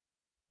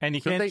 And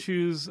you can't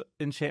choose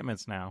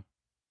enchantments now.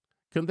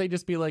 Couldn't they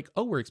just be like,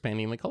 oh, we're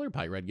expanding the color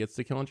pie? Red gets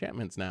to kill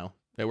enchantments now.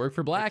 They work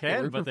for Black.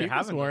 They work for Feed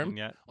the Swarm.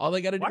 Yet. All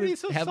they got to do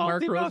is have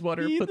Mark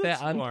Rosewater put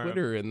that on Swarm?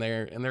 Twitter, and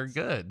they're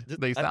good.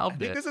 They solved I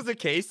think it. this is a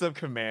case of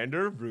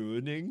Commander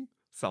ruining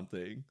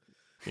something.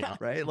 Yeah.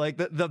 Right? Like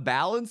the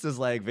balance is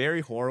like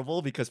very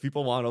horrible because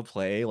people want to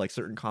play like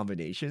certain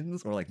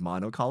combinations or like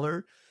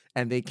monocolor.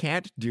 and they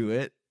can't do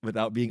it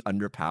without being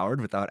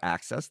underpowered, without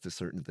access to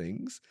certain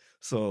things.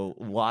 So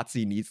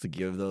WotC needs to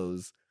give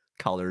those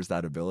colors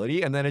that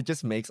ability, and then it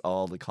just makes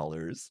all the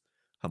colors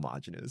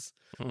homogeneous.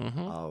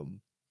 Mhm.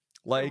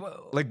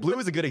 Like blue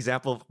is a good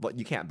example of what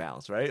you can't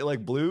balance, right?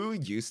 Like blue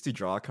used to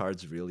draw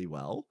cards really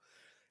well,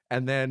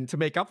 and then to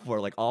make up for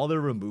it, like all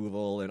their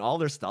removal and all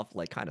their stuff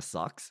like kind of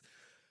sucks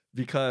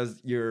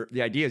because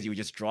the idea is you would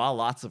just draw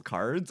lots of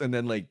cards and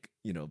then like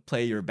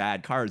play your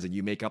bad cards and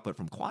you make up it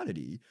from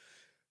quantity.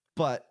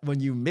 But when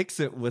you mix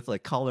it with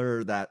like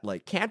color that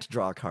like can't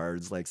draw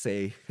cards, like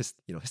say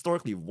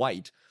historically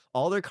white,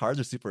 all their cards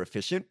are super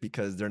efficient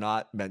because they're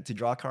not meant to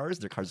draw cards.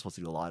 Their cards are supposed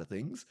to do a lot of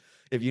things.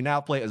 If you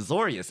now play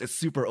Azorius, it's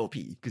super OP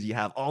because you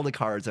have all the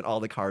cards and all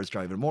the cards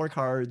draw even more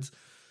cards.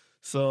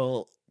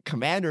 So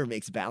Commander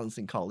makes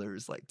balancing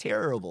colors like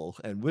terrible,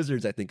 and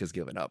Wizards I think has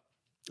given up.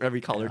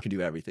 Every color can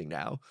do everything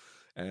now,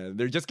 and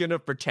they're just gonna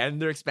pretend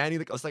they're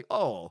expanding. It's like,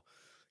 oh,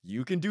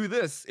 you can do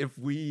this if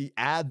we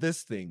add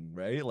this thing,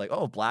 right? Like,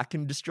 oh, black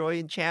can destroy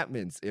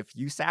enchantments if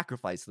you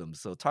sacrifice them.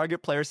 So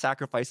target player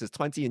sacrifices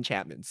 20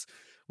 enchantments,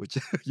 which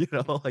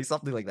like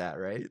something like that,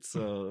 right?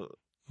 So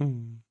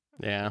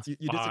Yeah.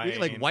 you disagree?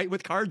 Like white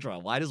with card draw.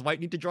 Why does white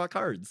need to draw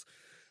cards?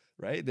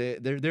 Right?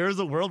 There is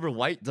a world where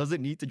white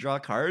doesn't need to draw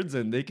cards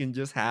and they can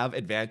just have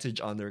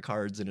advantage on their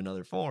cards in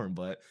another form.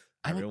 But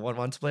everyone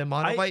wants to play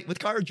mono white with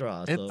card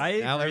draw. So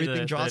now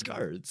everything draws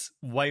cards.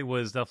 White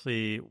was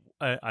definitely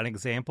an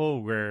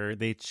example where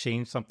they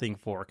changed something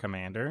for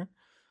Commander,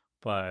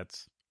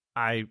 but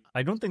I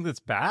don't think that's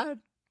bad.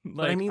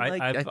 But I mean,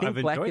 I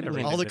think black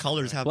getting all the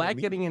colors have black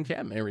getting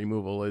enchantment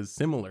removal is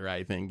similar,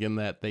 I think, in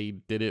that they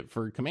did it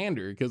for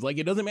Commander because like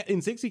it doesn't matter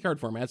in 60 card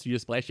formats you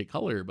just splash a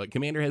color, but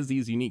Commander has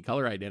these unique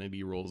color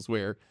identity rules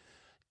where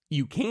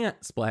you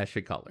can't splash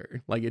a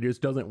color, like it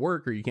just doesn't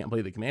work, or you can't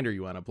play the Commander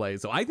you want to play.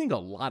 So I think a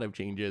lot of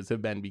changes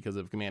have been because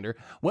of Commander.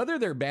 Whether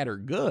they're bad or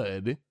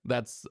good,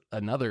 that's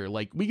another.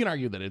 Like we can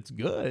argue that it's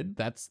good.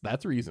 That's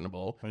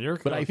reasonable.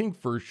 But I think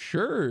for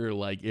sure,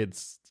 like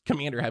it's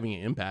Commander having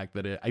an impact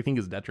that I think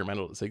is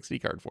detrimental to 60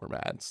 card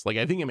formats. Like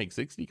I think it makes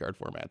 60 card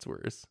formats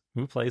worse.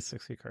 Who plays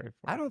 60 card?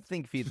 I don't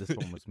think Feed the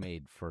Storm was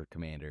made for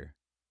Commander.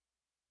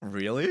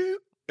 Really?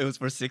 It was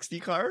for 60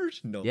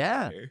 cards? No.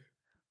 Yeah.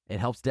 It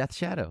helps Death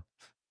Shadow.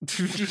 I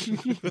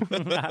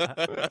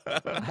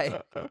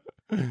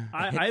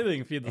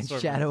think Feed the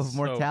Storm Shadow of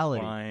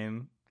Mortality. So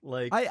fine.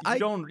 Like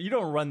you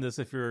don't run this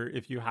if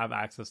you have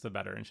access to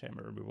better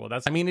enchantment removal.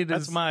 That's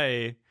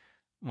my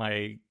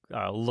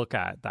look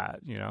at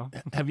that.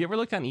 Have you ever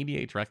looked on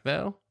EDH Rec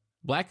though?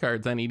 Black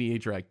cards on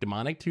EDH Rec: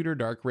 Demonic Tutor,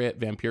 Dark Rit,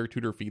 Vampire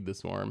Tutor, Feed the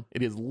Storm.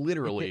 It is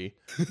literally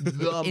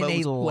the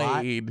most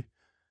played.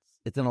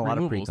 It's in a lot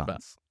of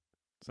precons.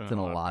 It's in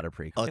a lot of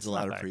precons. Oh, it's a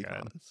lot of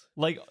precons.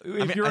 Like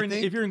if you're in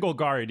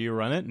Golgari, do you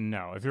run it?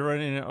 No. If you're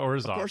running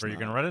Orzhov, are you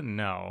gonna run it?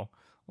 No.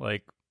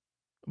 Like,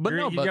 but you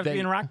have to be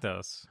in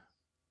Rakdos.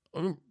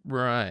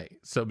 Right.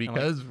 So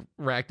because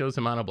Rakdos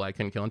and Mono Black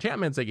can kill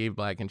enchantments, they gave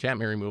black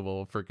enchantment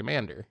removal for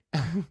Commander.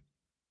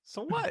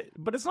 So what?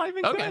 But it's not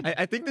even okay. good.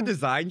 I think the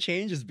design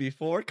change is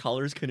before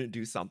colors couldn't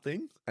do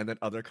something, and then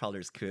other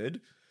colors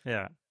could.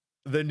 Yeah.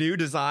 The new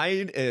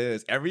design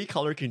is every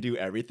color can do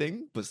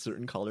everything, but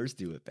certain colors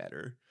do it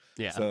better.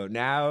 Yeah. So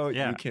now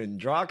you can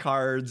draw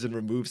cards and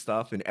remove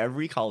stuff in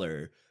every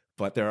color,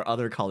 but there are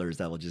other colors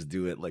that will just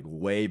do it like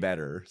way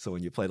better. So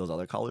when you play those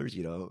other colors,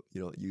 you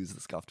don't use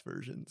the scuffed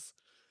versions.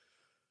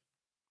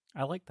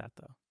 I like that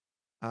though.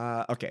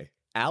 Okay.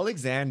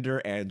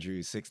 Alexander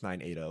Andrew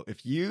 6980.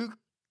 If you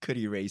could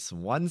erase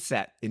one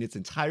set in its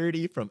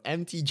entirety from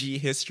MTG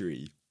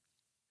history,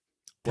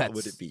 what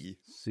would it be?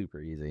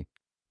 Super easy.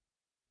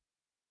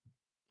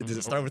 Does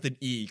it start with an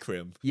E,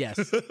 Krim? Yes.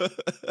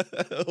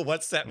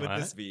 What set would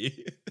this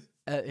be?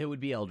 It would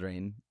be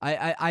Eldraine.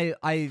 I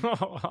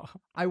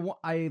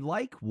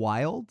like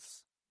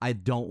Wilds. I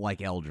don't like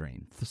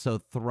Eldraine. So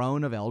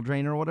Throne of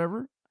Eldraine or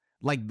whatever.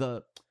 Like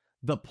the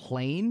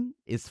plane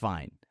is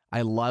fine.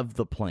 I love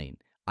the plane.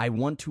 I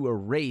want to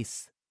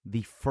erase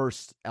the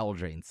first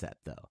Eldraine set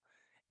though.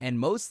 And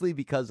mostly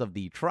because of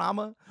the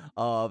trauma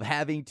of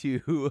having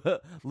to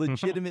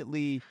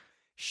legitimately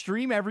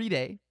stream every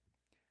day,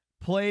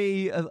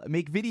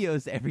 make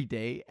videos every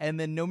day, and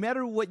then no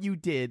matter what you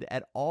did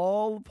at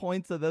all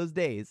points of those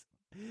days,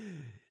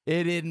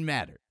 it didn't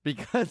matter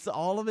because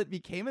all of it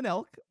became an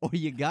elk or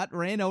you got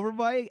ran over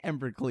by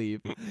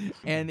Embercleave.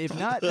 And if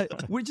not,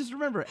 we just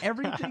remember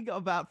everything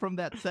from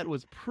that set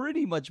was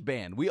pretty much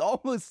banned. We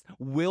almost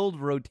willed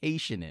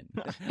rotation in,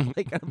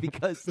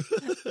 because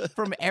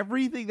from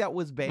everything that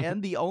was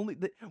banned,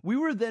 we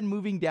were then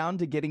moving down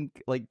to getting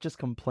just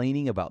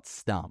complaining about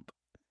Stomp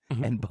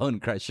and Bone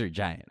Crusher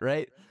Giant,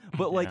 right?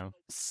 But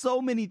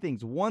so many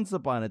things. Once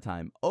upon a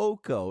time,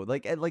 Oko,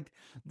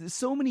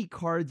 so many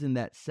cards in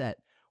that set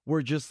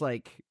were just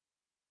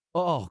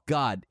oh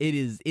god, it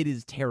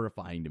is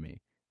terrifying to me.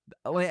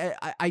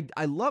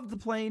 I love the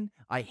plane.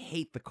 I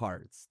hate the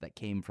cards that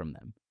came from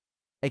them,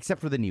 except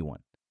for the new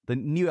one. The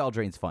new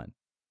Eldraine's fun.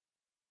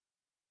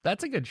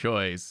 That's a good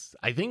choice.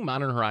 I think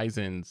Modern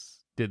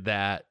Horizons did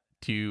that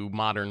to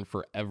modern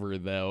forever,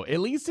 though. At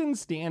least in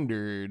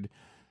standard,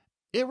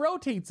 it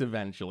rotates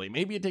eventually.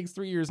 Maybe it takes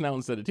 3 years now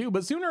instead of 2,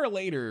 but sooner or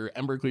later,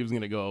 Embercleave's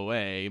going to go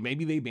away.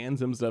 Maybe they ban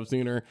some stuff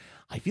sooner.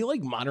 I feel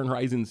like Modern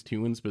Horizons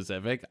 2 in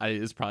specific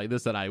is probably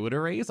this that I would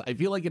erase. I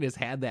feel like it has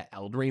had that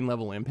Eldraine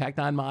level impact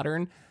on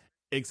Modern,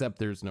 except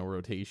there's no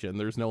rotation.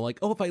 There's no like,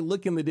 oh, if I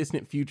look in the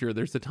distant future,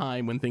 there's a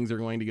time when things are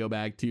going to go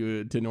back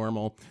to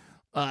normal.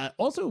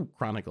 Also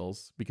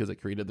Chronicles, because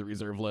it created the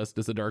reserve list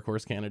as a dark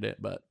horse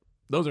candidate, but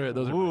those are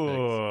my picks.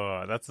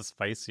 Ooh, that's a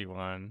spicy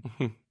one.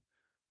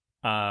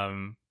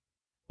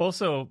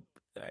 Also,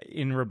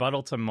 in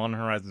rebuttal to Modern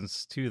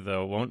Horizons 2,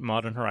 though, won't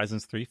Modern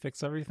Horizons 3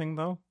 fix everything,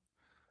 though?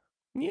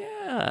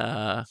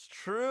 Yeah. It's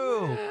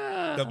true.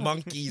 Yeah. The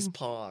monkey's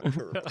paw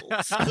curls.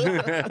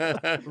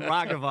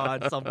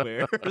 Ragavan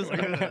somewhere.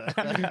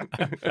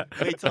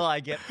 Wait till I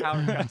get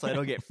power cut so I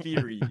don't get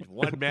Fury.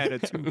 1 mana,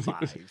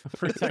 2/5.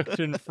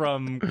 Protection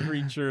from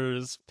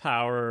creatures,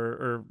 power,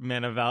 or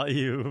mana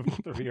value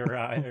 3 or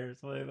higher, or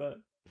something like that.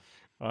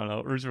 I don't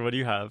know. Richard, what do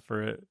you have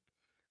for it?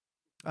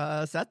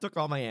 Seth took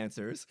all my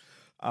answers.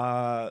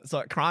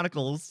 So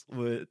Chronicles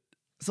would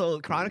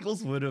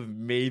have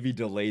maybe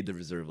delayed the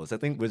reserve list. I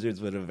think Wizards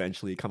would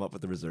eventually come up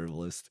with the reserve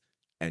list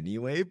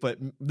anyway, but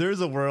there's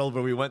a world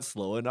where we went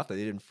slow enough that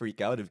they didn't freak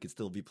out if we could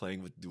still be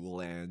playing with dual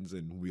lands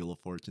and Wheel of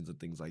Fortunes and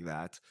things like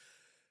that.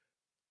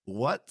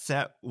 What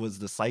set was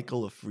the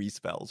cycle of free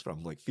spells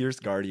from? Like Fierce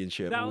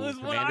Guardianship. That was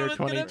what I Commander was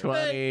gonna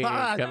 2020. say.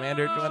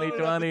 Commander No,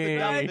 2020.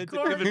 It's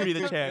giving me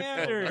the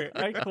chance.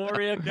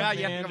 Ikoria Yeah,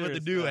 you have to come with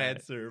the new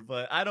Commanders. answer,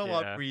 but I don't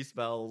want Yeah. free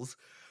spells.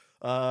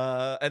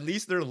 At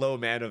least they're low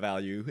mana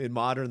value. In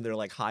Modern, they're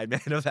like high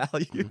mana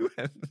value,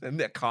 and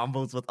they're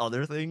combos with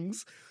other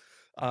things.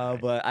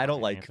 But I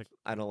don't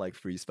like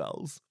free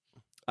spells.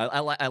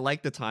 I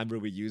like the time where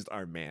we used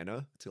our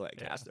mana to like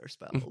cast our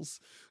spells.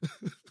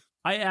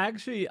 I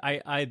actually,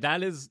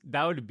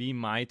 that would be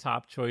my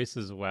top choice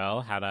as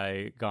well had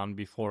I gone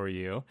before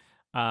you,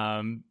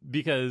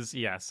 because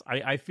yes,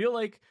 I feel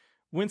like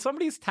when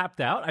somebody's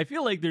tapped out, I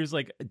feel like there's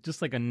like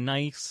just like a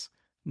nice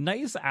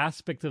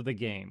aspect of the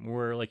game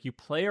where like you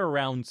play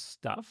around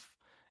stuff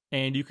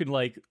and you can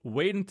like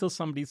wait until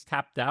somebody's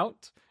tapped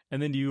out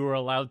and then you are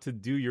allowed to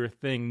do your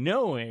thing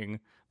knowing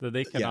that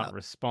they cannot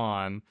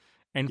respond.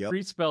 And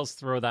free spells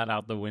throw that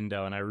out the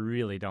window, and I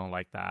really don't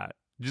like that.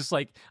 Just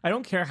like I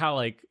don't care how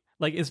like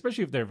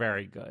especially if they're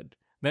very good,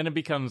 then it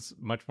becomes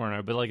much more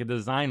annoying. But like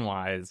design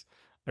wise,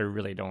 I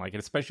really don't like it,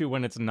 especially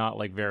when it's not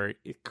like very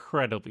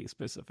incredibly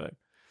specific.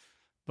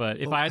 But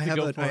if I had to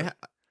go for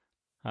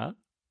huh?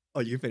 Oh,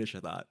 you finish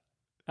with that.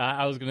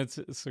 I was gonna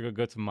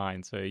go to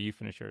mine, so you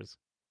finish yours.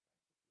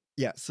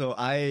 Yeah, so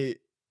I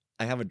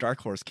have a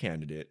dark horse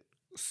candidate,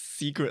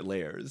 Secret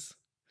Layers.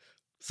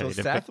 So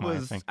Okay, Seth pick mine, I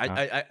was think,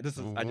 I just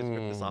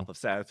ripped this off of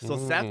Seth. So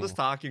Seth was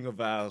talking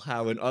about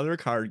how in other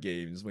card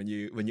games, when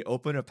you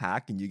open a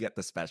pack and you get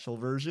the special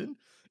version,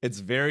 it's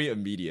very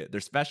immediate.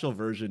 Their special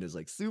version is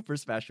like super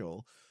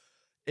special.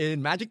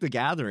 In Magic the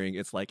Gathering,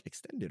 it's like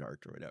extended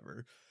art or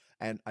whatever.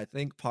 And I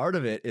think part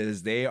of it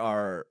is they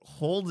are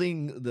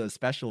holding the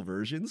special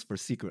versions for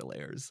Secret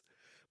Layers.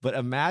 But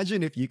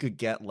imagine if you could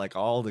get like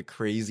all the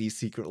crazy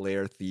Secret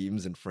Layer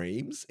themes and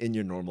frames in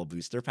your normal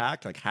booster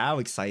pack. Like how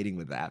exciting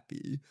would that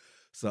be?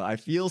 So I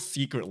feel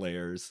Secret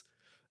Layers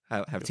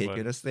have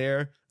taken us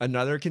there.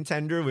 Another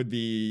contender would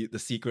be the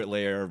Secret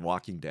Layer of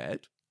Walking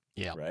Dead.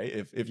 Yeah.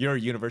 Right? If you're a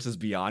Universes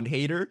Beyond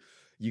hater,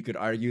 you could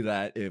argue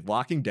that if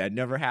Walking Dead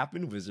never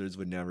happened, Wizards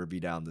would never be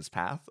down this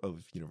path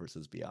of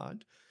Universes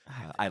Beyond.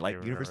 I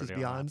like Universes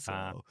Beyond,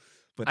 so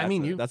but I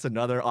mean, that's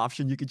another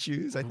option you could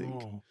choose, I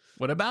think.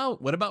 What about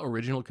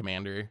original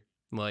Commander?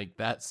 Like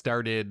that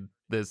started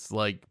this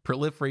like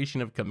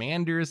proliferation of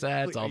Commander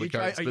sets, all the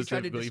cards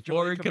specifically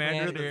for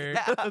Commander.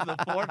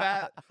 The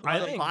format. I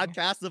The think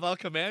podcast about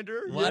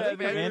Commander. What If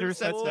Commander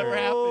sets sets never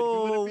happened,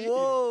 we wouldn't be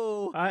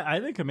here. I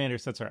think Commander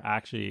sets are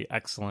actually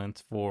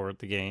excellent for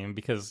the game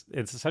because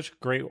it's such a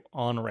great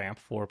on ramp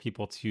for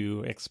people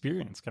to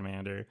experience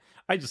Commander.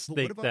 I just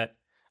think that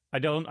I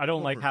don't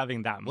like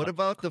having that much. What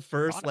about the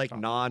first like product on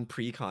it.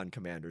 non-precon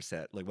Commander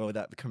set? Like what would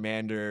that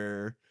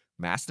Commander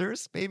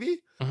Masters,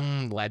 maybe?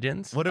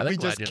 Legends. What if I we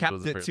think just Legends kept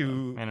was the it first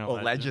to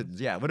one. Legends?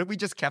 Yeah. What if we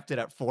just kept it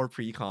at 4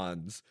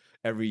 precons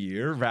every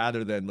year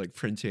rather than like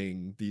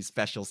printing these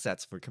special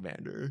sets for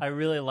Commander? I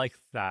really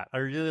liked that. I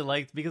really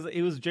liked because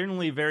it was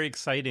generally very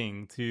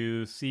exciting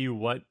to see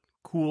what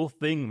cool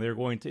thing they're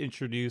going to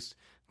introduce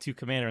to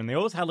Commander, and they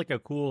always had like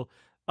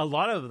a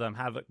lot of them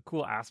have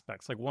cool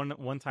aspects. Like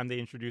one time they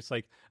introduced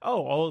like,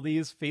 oh, all of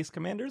these face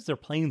commanders, they're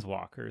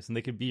planeswalkers and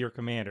they could be your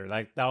commander.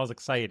 Like that was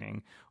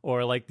exciting.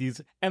 Or like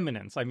these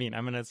Eminence. I mean,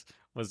 Eminence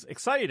was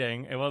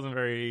exciting. It wasn't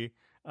very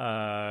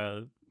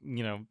balanced,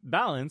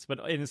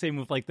 but in the same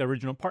with like the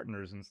original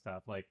partners and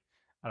stuff. Like,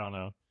 I don't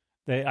know.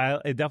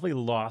 It definitely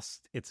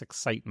lost its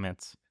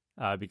excitement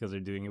because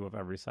they're doing it with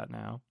every set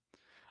now.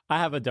 I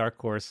have a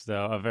dark horse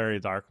though, a very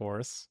dark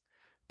horse.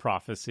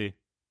 Prophecy.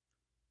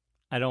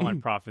 I don't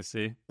want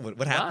prophecy. What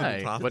happened in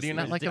Why? Prophecy? What do you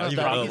not like I about don't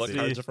even know what Prophecy?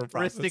 cards are from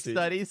Prophecy. Ristic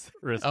studies.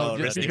 Risk. Oh,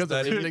 just Ristic because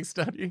Study. of Ristic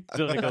Study.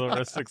 Just because of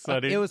Ristic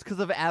Study. It was because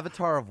of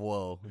Avatar of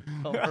Woe.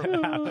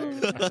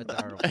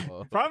 Avatar of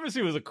Woe.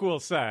 Prophecy was a cool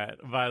set,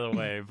 by the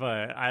way,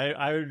 but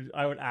I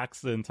would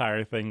axe the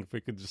entire thing if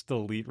we could just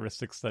delete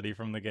Ristic Study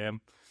from the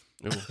game.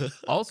 Ooh.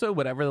 Also,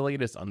 whatever the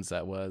latest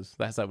Unset was,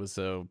 that set was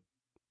so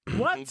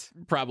What?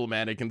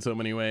 problematic in so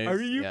many ways. Are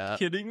you Yeah.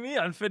 kidding me?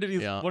 Infinity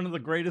is Yeah. one of the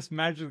greatest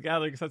Magic the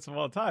Gathering sets of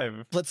all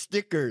time. But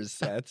stickers,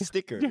 Seth.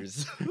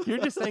 Stickers. You're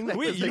just saying that.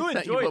 'cause they You sent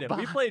enjoyed a it.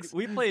 box.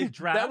 We played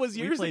draft. That was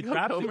years we played ago.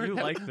 draft and Comer. you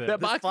liked it. That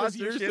box was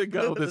years sponsorship-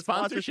 ago. the The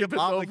sponsorship sponsorship is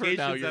over now.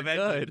 obligations You're have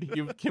ended. good.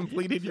 You've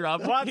completed your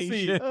Watsy,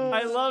 obligation.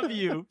 I love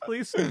you.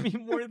 Please send me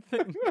more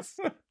things.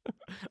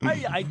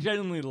 I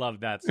genuinely love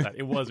that set.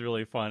 It was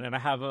really fun, and I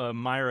have a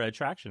Myra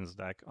Attractions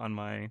deck on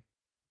my.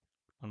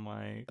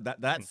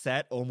 That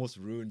set almost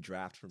ruined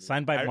draft for me.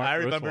 Signed by Mark I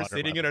remember Rosewater,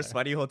 sitting by in the our way.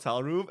 sweaty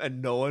hotel room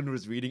and no one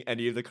was reading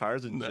any of the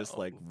cards and No. just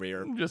like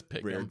rare Just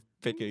pick them.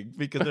 picking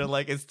because they're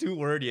like it's too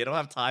wordy. I don't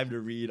have time to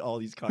read all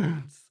these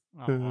cards.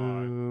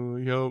 Aw.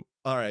 Yup.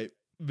 All right,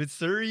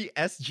 Mitsuri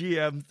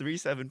SGM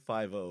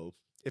 3750.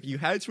 If you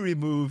had to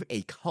remove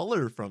a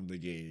color from the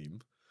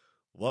game,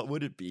 what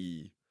would it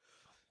be?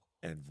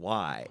 And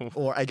why?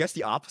 Or I guess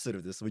the opposite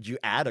of this, would you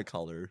add a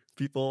color?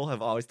 People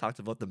have always talked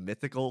about the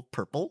mythical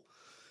purple.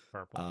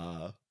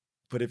 Purple.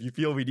 But if you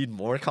feel we need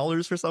more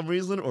colors for some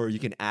reason, or you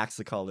can axe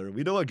the color,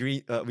 we know what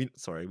we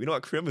know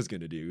what Krim is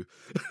gonna do.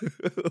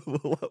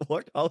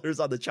 what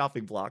colors on the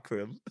chopping block,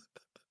 Krim?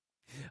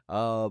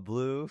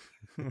 Blue.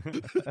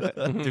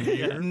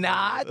 Devere?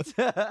 Not.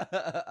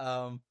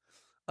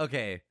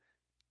 Okay.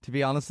 To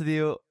be honest with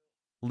you,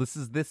 this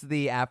is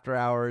the after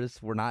hours.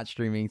 We're not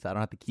streaming, so I don't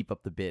have to keep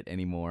up the bit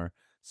anymore.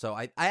 So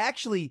I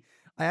actually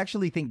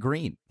think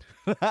green.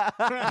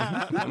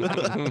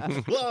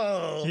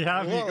 Whoa! You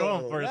have me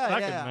going for a Yeah,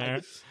 second yeah.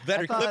 there.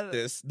 Better I clip thought-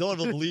 this. No one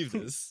will believe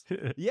this.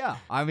 Yeah,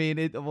 I mean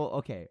it. Well,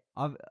 okay.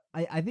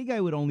 I think I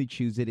would only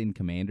choose it in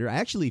Commander. I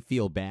actually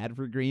feel bad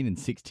for green in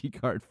 60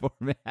 card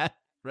format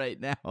right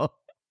now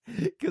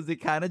because it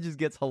kind of just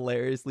gets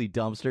hilariously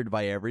dumpstered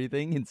by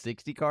everything in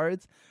 60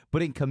 cards.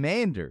 But in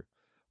Commander,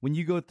 when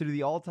you go through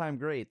the all-time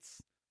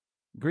greats,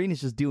 green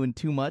is just doing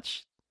too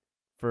much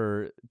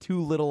for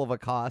too little of a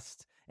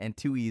cost and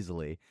too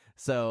easily.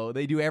 So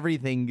they do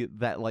everything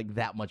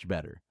that much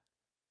better.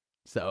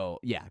 So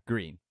yeah,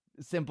 green.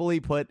 Simply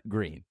put,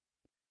 green.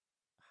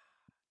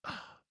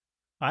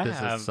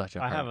 This is such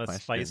a I have hard a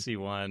question. spicy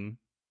one.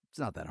 It's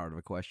not that hard of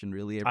a question,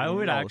 really. I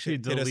would Everyone knows. actually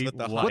Hit us delete with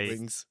the hot white.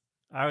 wings.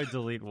 I would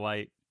delete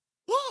white.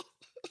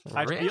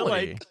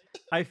 Really?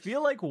 I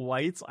feel like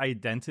white's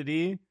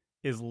identity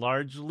is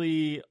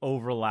largely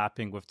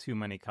overlapping with too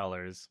many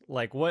colors.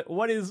 Like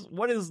what is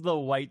the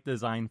white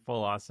design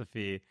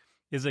philosophy?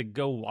 Is it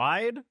go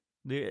wide?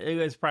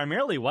 It's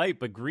primarily white,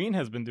 but green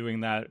has been doing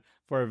that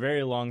for a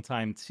very long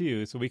time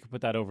too. So we could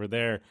put that over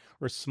there.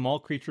 Or small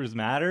creatures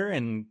matter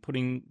and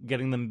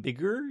getting them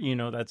bigger.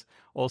 That's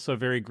also a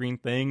very green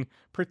thing.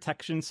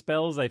 Protection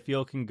spells I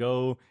feel can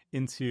go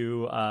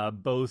into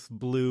both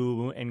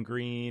blue and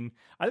green.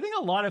 I think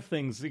a lot of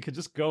things it could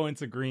just go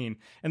into green.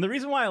 And the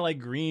reason why I like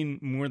green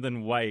more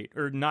than white,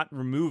 or not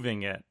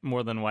removing it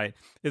more than white,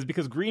 is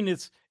because green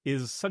is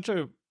such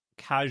a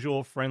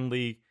casual,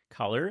 friendly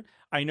color.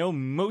 I know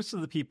most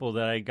of the people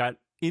that I got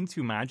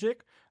into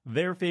Magic,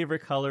 their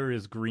favorite color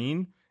is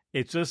green.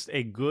 It's just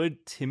a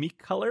good Timmy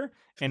color,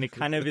 and it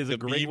kind of is a The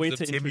great way memes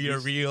to of Timmy are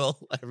introduce. real.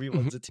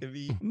 Everyone's a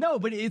Timmy. No,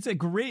 but it's a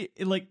great,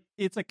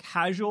 it's a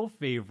casual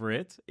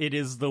favorite. It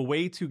is the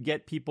way to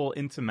get people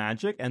into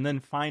Magic and then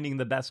finding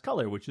the best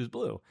color, which is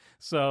blue.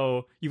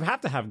 So you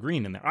have to have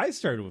green in there. I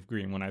started with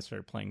green when I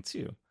started playing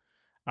too.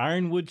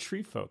 Ironwood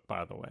Tree Folk,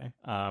 by the way.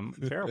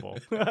 Terrible.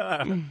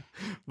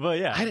 But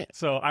yeah,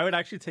 so I would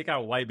actually take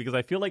out white because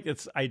I feel like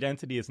its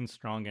identity isn't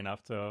strong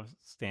enough to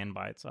stand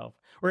by itself.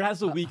 Or it has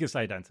the weakest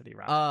identity,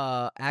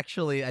 rather.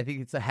 Actually, I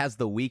think it has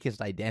the weakest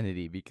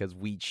identity because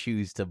we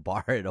choose to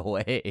bar it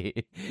away.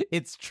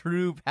 Its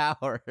true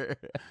power,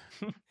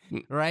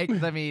 right?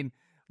 Because I mean,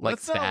 Like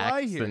let's not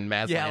lie stacks here. and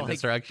mass Yeah, land like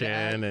destruction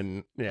stacks,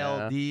 and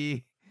yeah.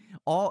 LD.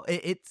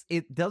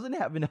 It doesn't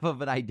have enough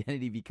of an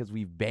identity because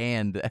we've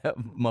banned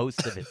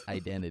most of its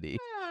identity.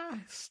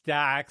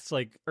 Stacks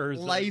like Urza's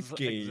Life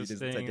gain is its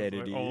existing,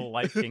 identity. Oh,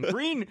 life gain.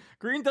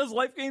 Green does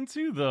life gain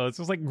too, though. It's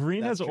just like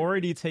green That's has true.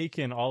 already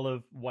taken all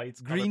of white's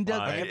Green color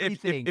does pie.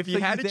 everything. If So you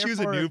you had to choose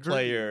a therefore new agree.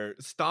 player,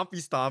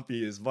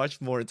 Stompy is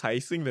much more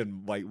enticing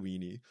than White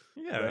Weenie.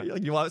 Yeah, Right?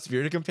 Like, you want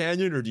Spirit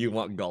Companion or do you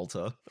want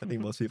Galta? I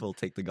think most people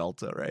take the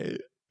Galta,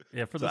 right?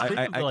 yeah. For So the sake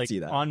I of can like see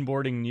that.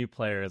 onboarding new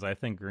players, I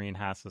think green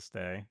has to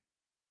stay.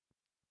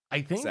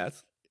 I think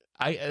Seth?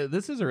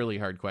 this is a really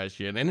hard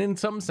question, and in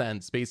some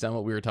sense, based on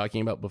what we were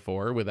talking about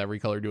before, with every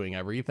color doing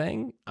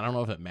everything, I don't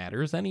know if it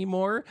matters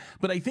anymore.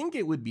 But I think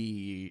it would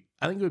be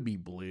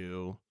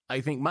blue.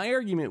 I think my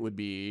argument would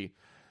be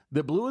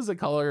the blue is a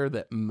color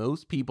that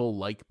most people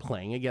like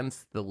playing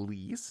against the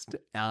least.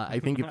 I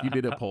think if you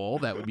did a poll,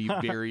 that would be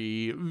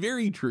very,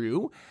 very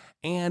true.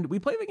 And we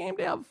play the game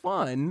to have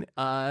fun.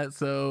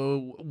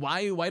 So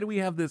why do we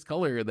have this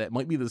color that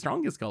might be the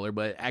strongest color,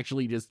 but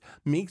actually just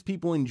makes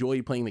people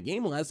enjoy playing the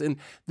game less? And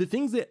the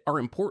things that are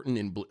important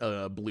in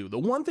blue, the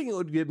one thing that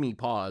would give me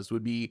pause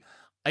would be,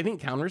 I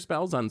think counter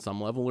spells on some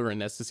level are a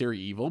necessary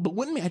evil, but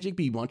wouldn't Magic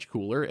be much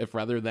cooler if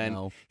rather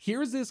than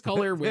here's this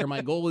color where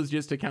my goal is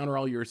just to counter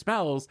all your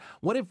spells,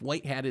 what if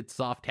white had its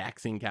soft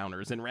taxing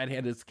counters and red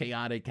had its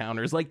chaotic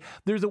counters? Like,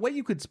 there's a way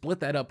you could split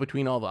that up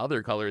between all the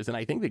other colors, and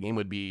I think the game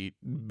would be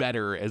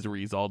better as a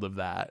result of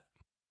that.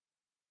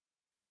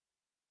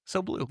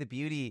 So blue. The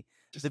beauty,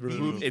 Just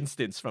remove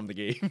instance from the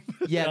game.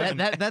 Yeah,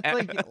 that's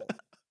like,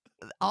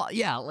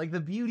 yeah, like the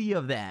beauty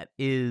of that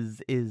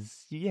is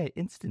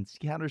instance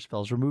counter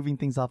spells, removing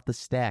things off the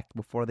stack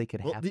before they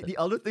could Well, happen. the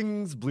other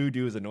things blue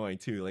do is annoying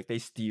too. Like they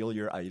steal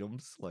your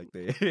items. Like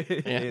they,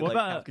 they What like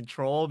about- have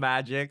control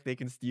magic. They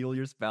can steal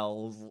your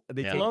spells.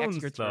 They take Clones,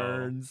 extra though.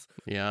 turns.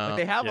 Yeah. Like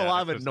they have a Yeah,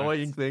 lot of extra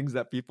annoying turns. things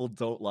that people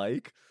don't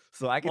like.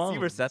 So I can see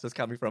where Clones. Seth is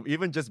coming from,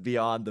 even just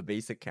beyond the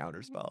basic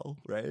counter spell,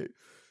 right?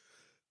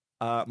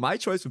 My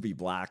choice would be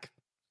black.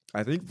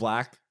 I think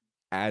black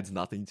adds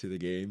nothing to the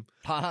game.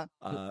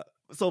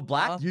 So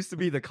black used to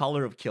be the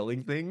color of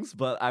killing things,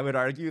 but I would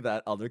argue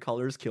that other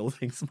colors kill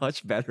things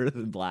much better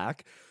than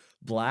black.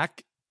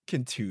 Black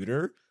can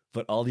tutor,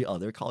 but all the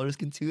other colors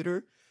can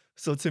tutor.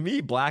 So to me,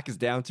 black is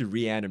down to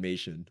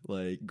reanimation,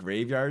 like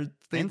graveyard And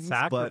things.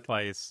 But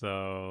sacrifice,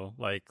 so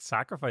like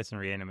sacrifice and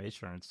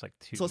reanimation are it's like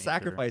two. so major-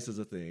 sacrifice is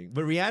a thing,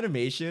 but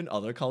reanimation,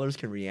 other colors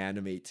can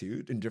reanimate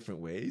too in different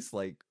ways.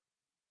 Like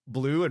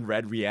blue and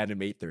red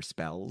reanimate their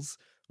spells.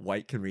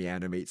 White can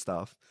reanimate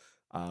stuff,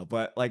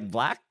 but like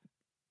black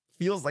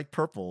feels like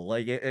purple.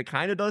 Like it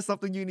kind of does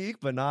something unique,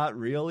 but not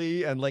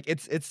really. And like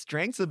its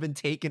strengths have been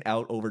taken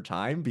out over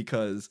time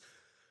because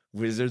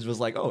Wizards was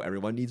like, oh,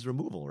 everyone needs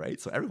removal,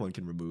 right? So everyone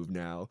can remove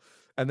now.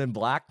 And then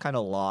black kind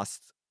of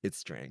lost its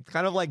strength.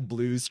 Kind of like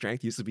blue's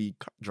strength used to be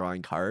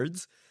drawing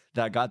cards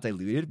that got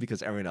diluted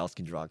because everyone else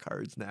can draw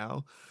cards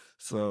now.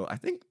 So I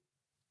think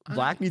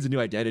black needs a new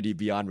identity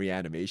beyond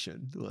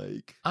reanimation.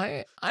 Like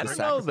I the don't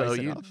know though.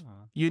 sacrifice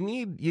You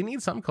enough. you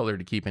need some color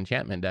to keep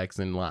enchantment decks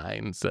in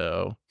line.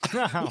 So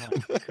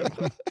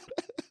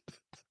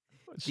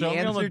Show me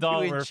on the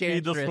dollar.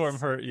 Feed the storm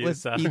hurt you,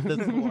 was Seth. feed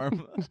the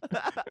swarm.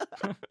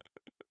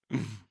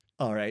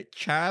 All right,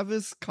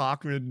 Travis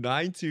Cochran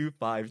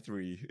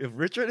 9253. If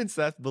Richard and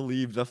Seth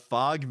believe the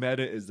fog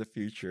meta is the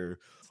future,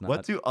 It's what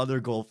not. do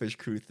other Goldfish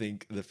crew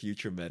think the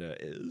future meta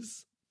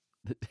is?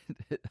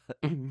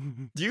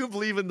 Do you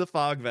believe in the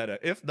fog meta?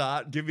 If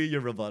not, give me your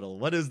rebuttal.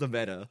 What is the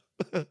meta?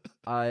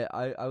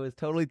 I was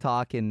totally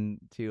talking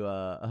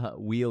to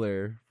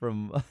Wheeler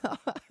from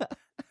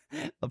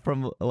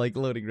from like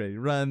Loading Ready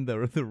Run, the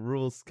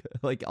rules,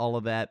 like all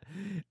of that,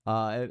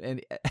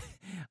 and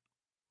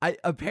I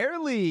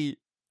apparently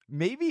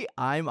maybe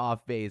I'm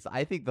off base.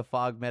 I think the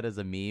fog meta is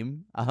a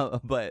meme,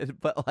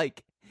 but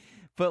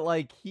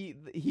like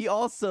he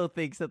also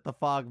thinks that the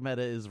fog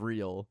meta is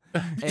real.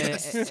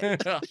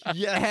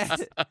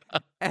 Yes.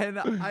 And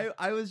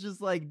I was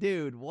just like,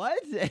 dude,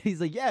 what? And he's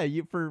like, yeah,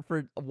 you for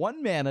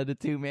 1 mana to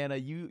 2 mana,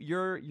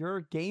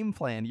 your game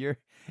plan, you're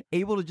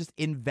able to just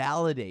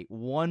invalidate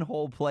one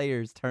whole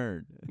player's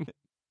turn.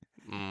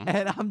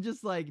 And I'm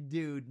just like,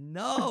 dude,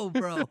 no,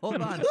 bro,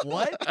 hold on,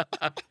 what?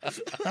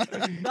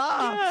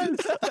 Nah.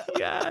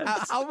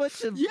 Yes. How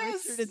much of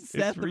Yes. Richard and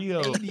Seth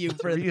real. paid you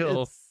It's for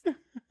real.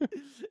 this?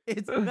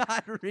 It's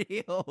not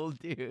real,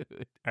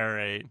 dude. All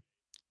right.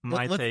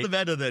 My What's take. the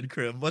meta then,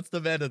 Krim? What's the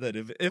meta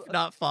then? If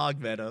not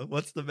fog meta,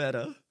 what's the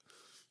meta?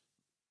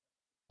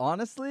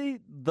 Honestly,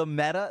 the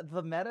meta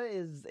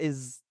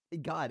is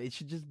God, it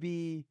should just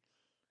be.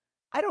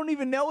 I don't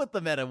even know what the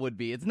meta would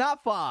be. It's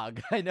not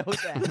fog. I know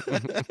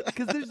that.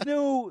 Because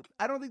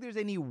I don't think there's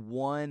any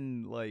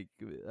one, like,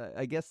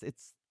 I guess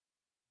it's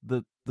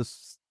the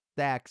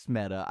stacks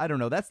meta. I don't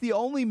know. That's the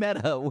only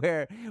meta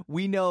where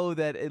we know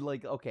that it,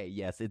 like, okay,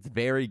 yes, it's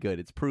very good.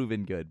 It's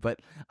proven good. But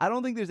I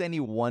don't think there's any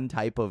one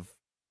type of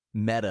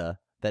meta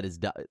that is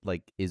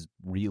is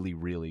really,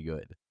 really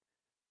good.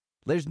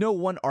 There's no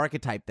one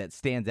archetype that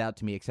stands out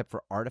to me except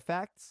for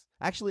artifacts.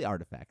 Actually,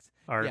 artifacts.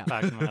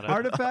 Artifact meta.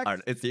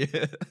 Artifacts. It's the It's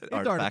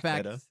artifact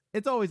artifacts. meta.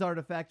 It's always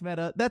artifact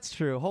meta. That's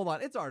true. Hold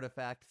on. It's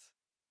artifacts.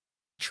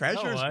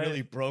 Treasures I-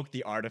 really broke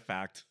the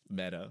artifact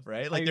meta,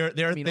 right? Like I-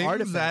 there are I mean, things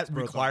artifacts that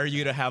broke require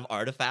you to have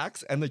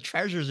artifacts, and the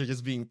treasures are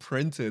just being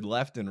printed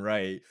left and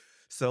right.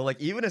 So like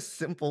even a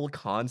simple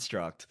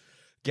construct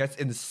gets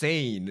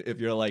insane if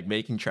you're like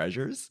making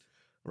treasures,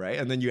 right?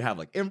 And then you have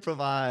like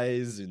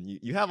improvise, and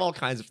you have all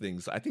kinds of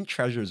things. I think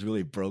treasures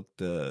really broke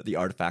the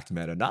artifact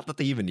meta. Not that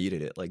they even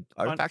needed it. Like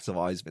artifacts have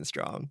always been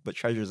strong, but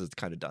treasures has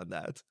kind of done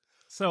that.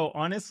 So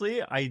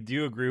honestly, I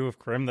do agree with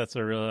Krim. That's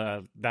a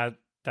real that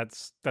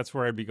that's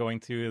where I'd be going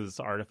to is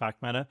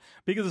artifact meta,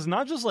 because it's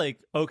not just like,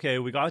 okay,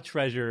 we got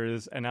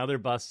treasures and now they're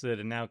busted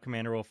and now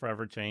Commander will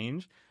forever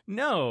change.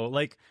 No,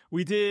 like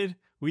we did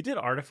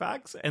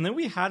artifacts, and then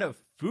we had a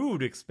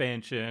food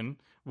expansion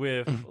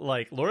with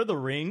like Lord of the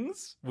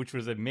Rings, which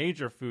was a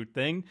major food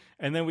thing,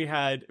 and then we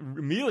had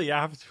immediately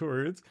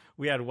afterwards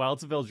we had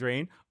Wilds of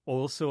Eldraine,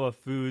 also a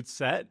food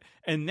set,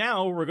 and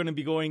now we're going to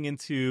be going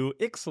into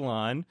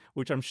Ixalan,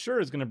 which I'm sure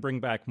is going to bring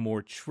back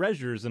more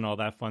treasures and all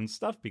that fun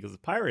stuff because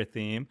of pirate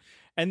theme.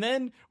 And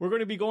then we're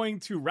going to be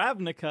going to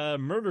Ravnica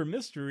Murder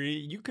Mystery.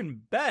 You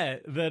can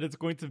bet that it's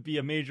going to be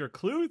a major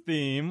clue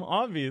theme,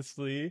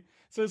 obviously.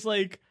 So it's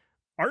like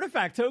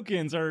artifact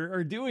tokens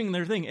are doing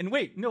their thing. And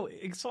wait, no,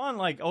 Ixalan,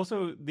 like,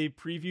 also they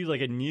previewed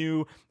like a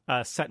new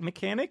set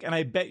mechanic, and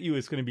I bet you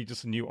it's going to be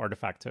just a new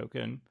artifact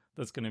token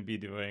that's going to be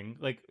doing,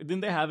 like, didn't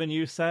they have a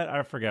new set?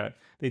 I forgot.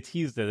 They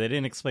teased it. They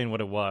didn't explain what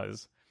it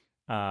was.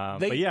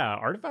 But yeah,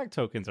 artifact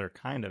tokens are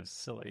kind of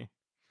silly.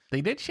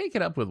 They did shake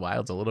it up with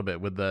Wilds a little bit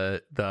with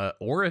the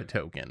aura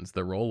tokens,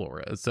 the roll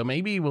auras. So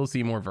maybe we'll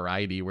see more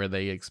variety where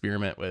they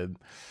experiment with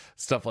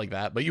stuff like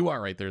that. But you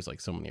are right. There's like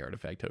so many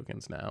artifact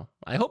tokens now.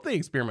 I hope they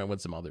experiment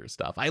with some other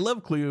stuff. I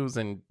love clues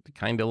and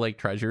kind of like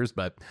treasures,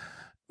 but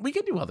we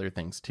could do other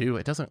things too.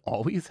 It doesn't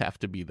always have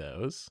to be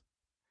those.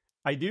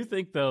 I do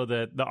think though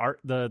that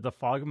the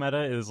fog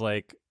meta is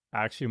like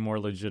actually more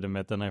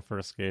legitimate than I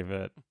first gave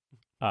it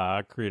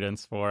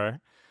credence for.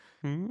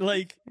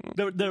 Like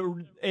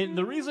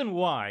the reason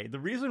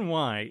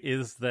why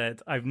is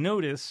that I've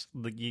noticed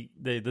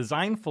the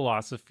design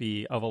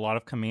philosophy of a lot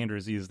of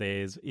commanders these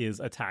days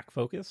is attack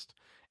focused,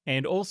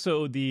 and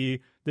also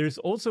there's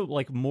also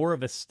like more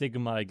of a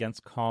stigma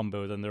against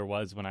combo than there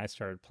was when I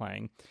started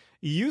playing.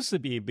 It used to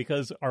be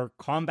because our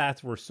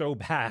combats were so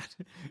bad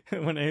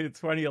when in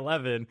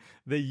 2011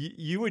 that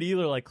you would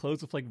either like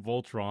close with like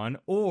Voltron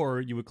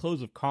or you would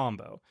close with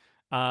combo.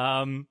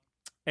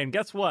 And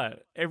guess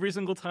what? Every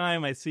single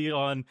time I see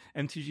on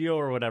MTGO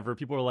or whatever,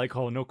 people are like,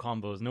 oh, no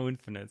combos, no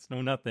infinites,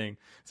 no nothing.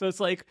 So it's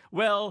like,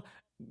 well,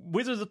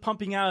 Wizards is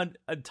pumping out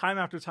time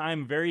after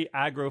time very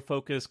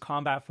aggro-focused,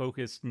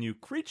 combat-focused new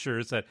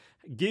creatures that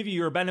give you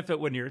your benefit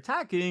when you're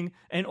attacking,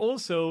 and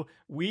also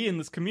we in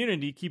this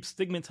community keep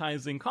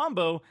stigmatizing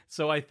combo,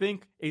 so I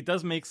think it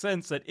does make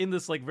sense that in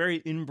this like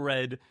very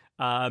inbred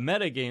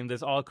meta game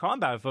that's all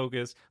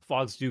combat-focused,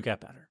 fogs do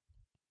get better.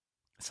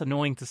 It's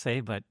annoying to say,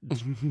 but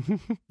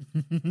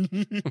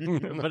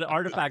but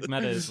artifact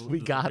meta is we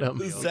got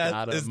him. Is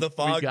the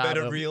fog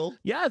meta real?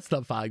 Yeah, it's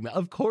the fog meta.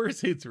 Of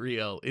course it's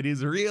real. It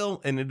is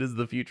real, and it is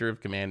the future of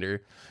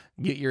Commander.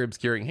 Get your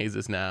Obscuring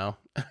Hazes now.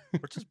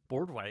 Or just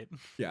board wipe.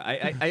 Yeah,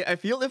 I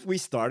feel if we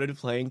started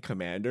playing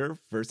Commander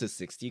versus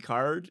 60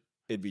 card,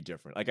 it'd be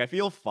different. Like, I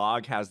feel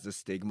fog has the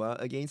stigma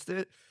against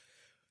it.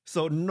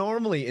 So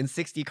normally in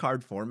 60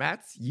 card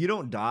formats, you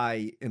don't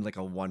die in like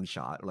a one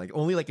shot. Like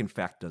only like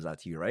Infect does that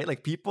to you, right?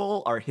 Like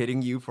people are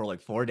hitting you for like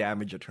 4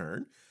 damage a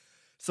turn.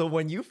 So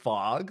when you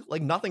fog,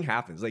 like nothing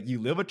happens. Like you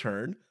live a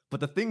turn,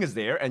 but the thing is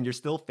there and you're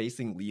still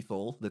facing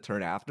lethal the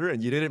turn after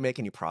and you didn't make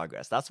any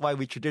progress. That's why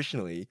we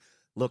traditionally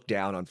look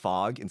down on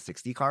fog in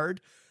 60 card.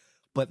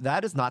 But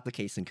that is not the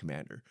case in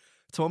Commander.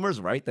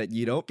 Tomer's right that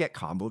you don't get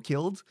combo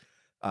killed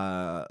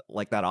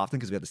like that often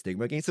because we have the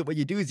stigma against it. What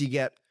you do is you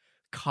get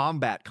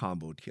combat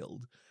combo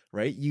killed,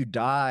 right? You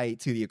die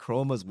to the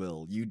Akroma's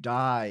Will, you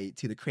die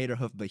to the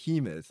Craterhoof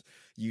Behemoth,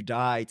 you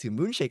die to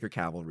Moonshaker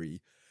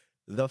Cavalry.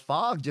 The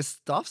fog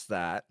just stuffs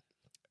that.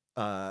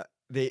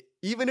 They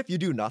even if you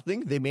do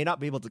nothing, they may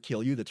not be able to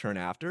kill you the turn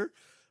after.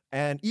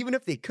 And even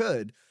if they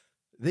could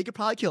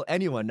probably kill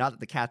anyone now that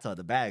the cat's out of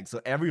the bag.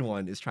 So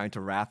everyone is trying to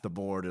wrath the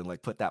board and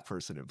like put that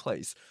person in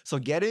place. So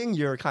getting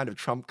your kind of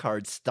trump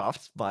card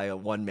stuffed by a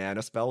 1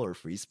 mana spell or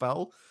free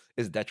spell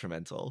is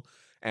detrimental.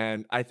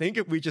 And I think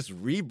if we just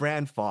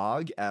rebrand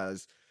Fog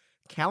as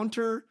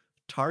counter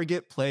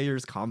target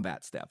player's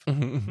combat step,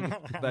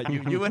 that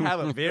you would have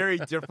a very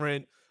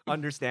different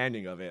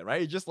understanding of it,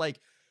 right? Just like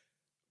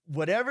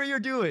whatever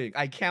you're doing,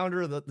 I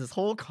counter this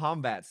whole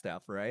combat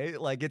stuff, right?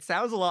 Like it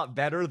sounds a lot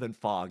better than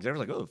Fog.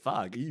 Everyone's like, oh,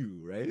 Fog,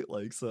 ew, right?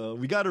 Like, so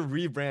we got to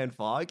rebrand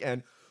Fog.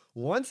 And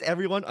once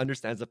everyone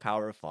understands the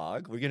power of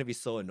Fog, we're going to be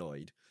so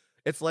annoyed.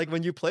 It's like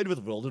when you played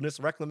with Wilderness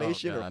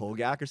Reclamation or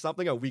Hogak or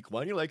something on week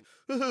 1, you're like,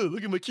 oh,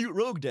 look at my cute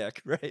rogue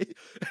deck, right?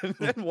 And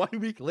then 1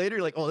 week later,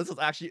 you're like, oh, this is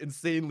actually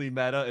insanely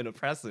meta and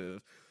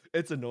oppressive.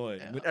 It's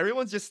annoying. Yeah. When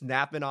everyone's just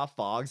snapping off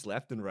fogs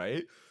left and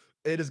right,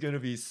 it is going to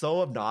be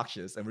so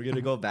obnoxious. And we're going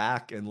to go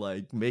back and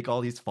like make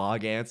all these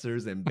fog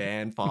answers and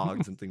ban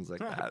fogs and things like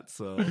that.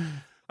 So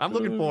I'm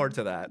looking forward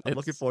to that. I'm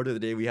looking forward to the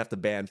day we have to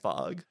ban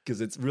fog because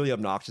it's really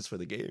obnoxious for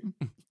the game.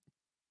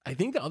 I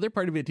think the other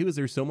part of it too is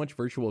there's so much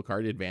virtual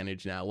card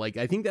advantage now. Like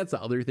I think that's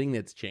the other thing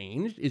that's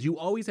changed is you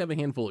always have a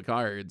handful of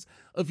cards.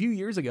 A few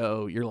years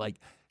ago, you're like,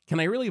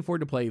 can I really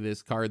afford to play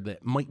this card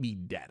that might be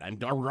dead? I'm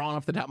wrong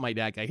off the top of my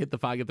deck. I hit the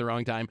fog at the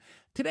wrong time.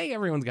 Today,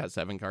 everyone's got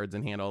 7 cards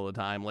in hand all the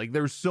time. Like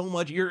there's so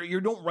much,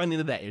 you don't run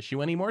into that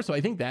issue anymore. So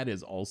I think that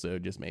has also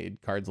just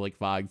made cards like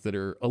fogs that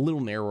are a little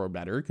narrower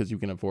better because you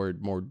can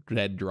afford more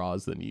dead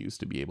draws than you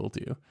used to be able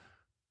to.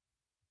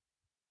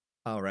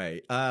 All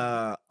right.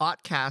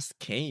 Otcast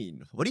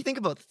Kane. What do you think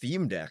about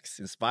theme decks?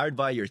 Inspired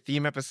by your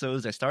theme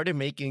episodes, I started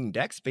making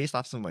decks based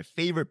off some of my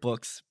favorite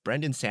books,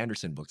 Brendan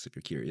Sanderson books, if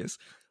you're curious.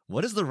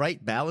 What is the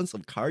right balance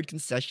of card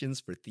concessions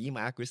for theme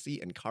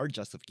accuracy and card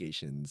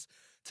justifications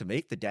to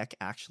make the deck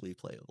actually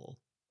playable?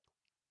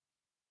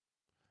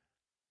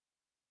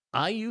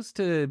 I used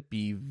to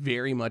be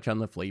very much on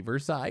the flavor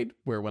side,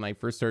 where when I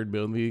first started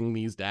building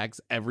these decks,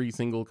 every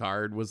single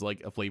card was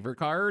like a flavor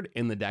card,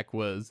 and the deck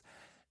was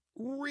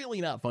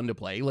really not fun to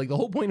play. Like, the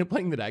whole point of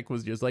playing the deck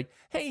was just like,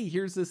 hey,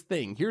 here's this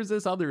thing, here's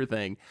this other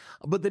thing.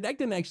 But the deck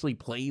didn't actually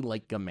play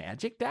like a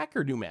Magic deck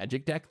or do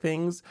Magic deck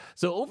things.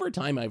 So over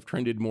time, I've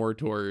trended more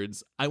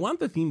towards, I want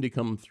the theme to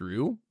come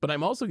through, but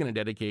I'm also going to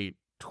dedicate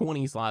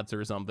 20 slots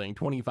or something,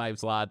 25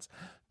 slots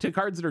to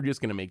cards that are just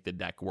going to make the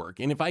deck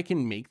work. And if I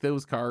can make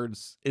those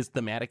cards as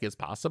thematic as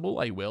possible,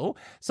 I will.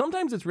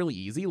 Sometimes it's really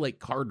easy, like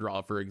card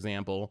draw, for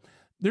example.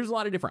 There's a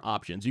lot of different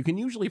options. You can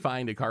usually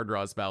find a card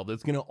draw spell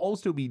that's going to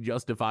also be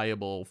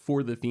justifiable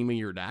for the theme of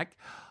your deck.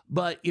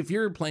 But if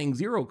you're playing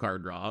 0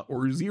 card draw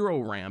or 0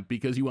 ramp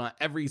because you want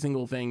every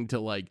single thing to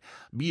like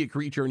be a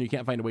creature and you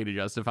can't find a way to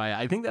justify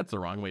it, I think that's the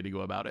wrong way to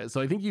go about it.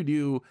 So I think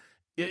you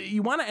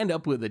want to end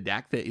up with a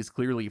deck that is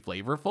clearly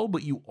flavorful,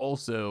 but you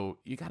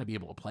got to be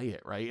able to play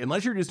it, right?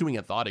 Unless you're just doing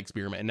a thought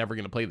experiment and never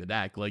going to play the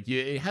deck. Like,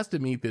 it has to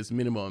meet this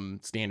minimum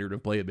standard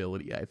of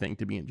playability, I think,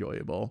 to be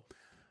enjoyable.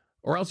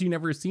 Or else you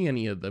never see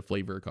any of the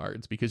flavor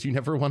cards because you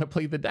never want to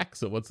play the deck.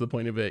 So what's the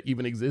point of it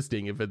even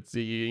existing if it's,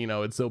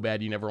 it's so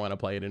bad you never want to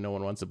play it and no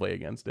one wants to play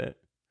against it?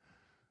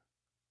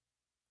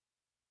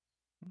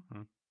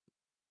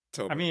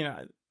 I mean,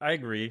 I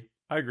agree.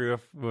 I agree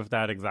with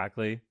that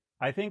exactly.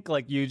 I think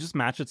like you just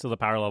match it to the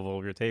power level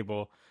of your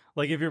table.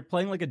 Like if you're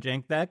playing like a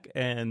jank deck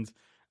and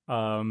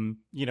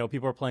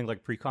people are playing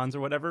like precons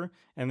or whatever,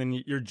 and then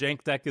your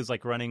jank deck is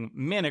like running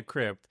Mana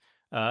Crypt,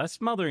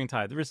 Smothering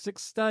Tide, the Rhystic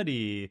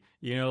Study,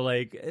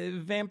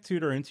 Vamp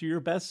Tutor into your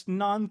best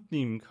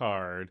non-theme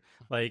card.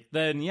 Like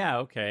then yeah,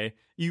 okay.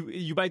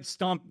 You might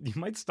stomp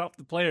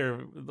the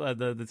player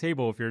the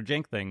table if you're a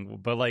jank thing,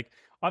 but like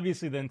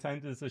obviously the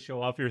intent is to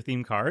show off your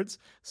theme cards,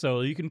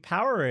 so you can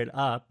power it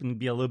up and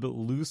be a little bit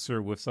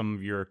looser with some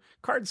of your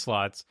card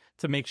slots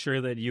to make sure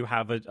that you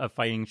have a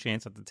fighting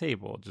chance at the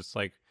table. Just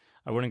like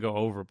I wouldn't go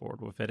overboard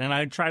with it, and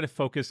I try to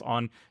focus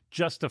on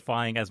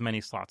justifying as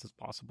many slots as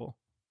possible.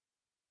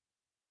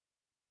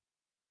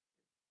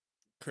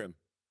 Krim.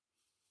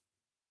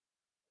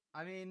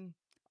 I mean,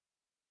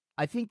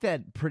 I think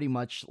that pretty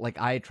much like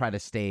I try to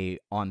stay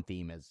on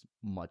theme as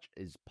much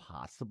as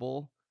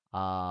possible.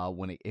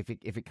 If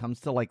it comes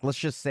to like, let's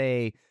just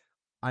say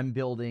I'm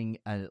building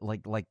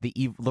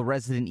the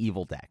Resident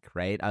Evil deck,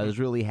 right? I was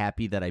really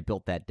happy that I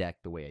built that deck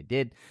the way I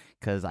did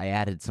because I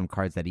added some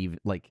cards that even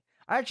like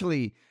I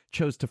actually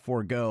chose to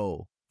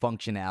forego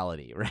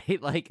functionality,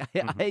 right? Like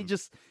I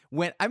just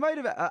went. I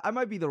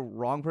might be the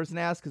wrong person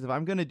to ask because if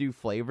I'm gonna do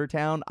Flavor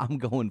Town, I'm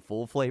going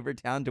full Flavor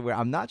Town to where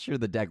I'm not sure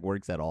the deck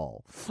works at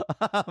all.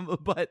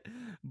 But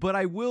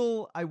I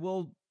will.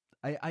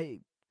 I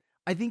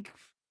think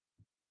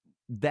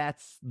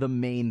that's the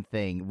main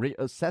thing.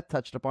 Seth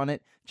touched upon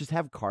it. Just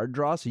have card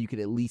draw so you could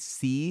at least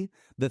see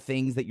the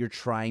things that you're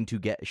trying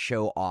to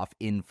show off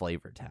in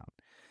Flavor Town.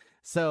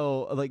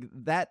 So like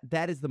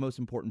that is the most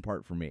important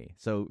part for me.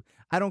 So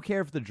I don't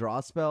care if the draw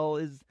spell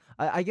is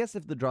I guess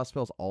if the draw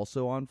spell is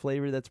also on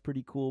flavor, that's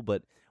pretty cool,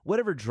 but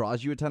whatever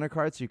draws you a ton of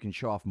cards so you can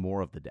show off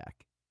more of the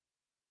deck.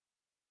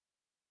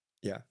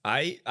 Yeah,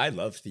 I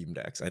love theme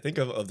decks. I think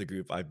of the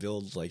group, I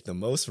build like the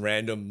most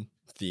random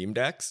theme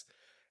decks,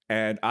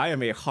 and I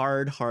am a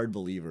hard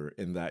believer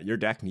in that your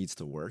deck needs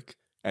to work,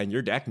 and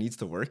your deck needs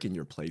to work in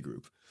your play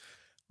group.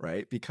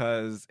 Right?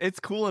 Because it's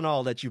cool and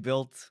all that you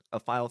built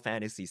a Final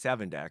Fantasy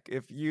VII deck.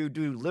 If you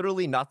do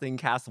literally nothing,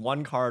 cast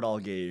one card all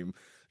game,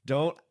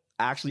 don't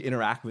actually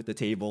interact with the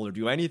table or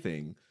do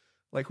anything,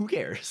 like who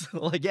cares?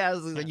 Like, yes,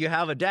 like you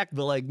have a deck,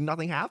 but like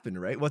nothing happened,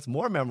 right? What's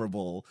more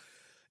memorable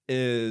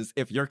is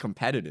if you're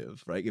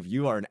competitive, right? If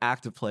you are an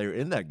active player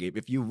in that game,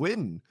 if you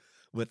win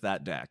with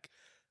that deck,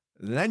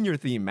 then your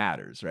theme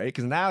matters, right?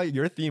 Because now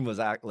your theme was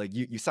like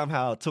you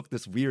somehow took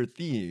this weird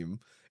theme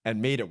and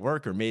made it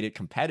work or made it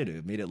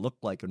competitive, made it look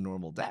like a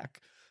normal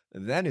deck,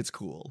 then it's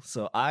cool.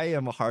 So I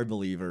am a hard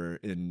believer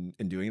in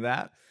doing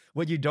that.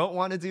 What you don't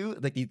want to do,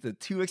 like the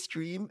too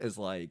extreme is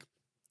like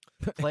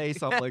play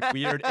some like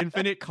weird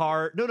infinite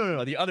card.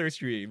 No, the other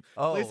extreme.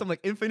 Play some like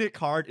infinite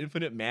card,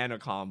 infinite mana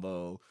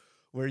combo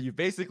where you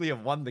basically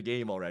have won the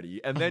game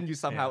already, and then you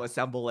somehow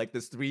assemble like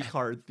this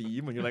 3-card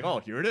theme, and you're like, oh,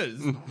 here it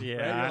is.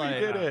 Yeah,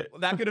 right? you did it.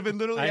 That could have been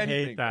literally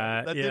anything. Hate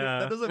that.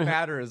 That doesn't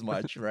matter as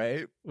much,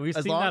 right? We've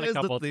as seen long that a as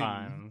couple the thing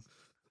times.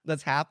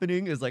 that's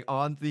happening is like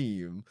on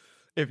theme.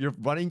 If you're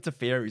running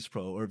Teferi's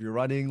Pro, or if you're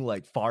running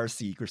like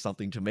Farseek or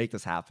something to make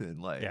this happen,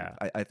 like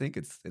I think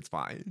it's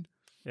fine.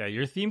 Yeah,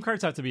 your theme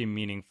cards have to be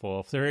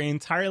meaningful. If they're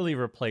entirely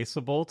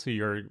replaceable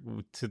to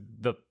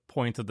the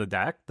point of the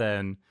deck,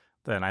 then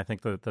I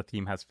think the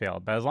theme has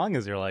failed. But as long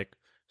as you're like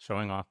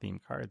showing off theme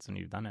cards and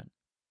you've done it.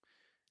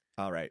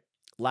 All right.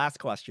 Last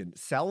question.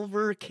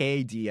 Selver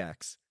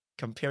KDX.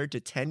 compared to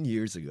 10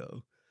 years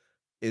ago,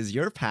 is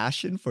your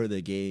passion for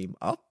the game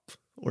up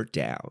or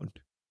down?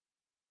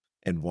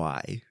 And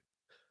why?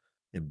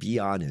 And be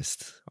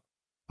honest.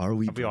 Are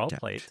we Have we all burnt out?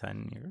 played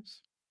 10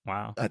 years?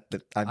 Wow. I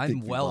I'm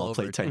think we well all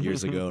over played 10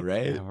 years ago,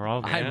 right? Yeah, we're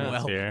all I'm veterans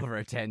well here.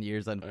 over 10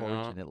 years,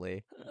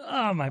 unfortunately.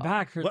 Oh, my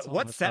back hurts. all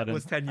What of a set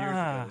was sudden. 10 years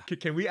ago?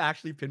 Can we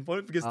actually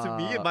pinpoint? Because to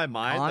me, in my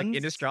mind, like Cons?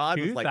 Innistrad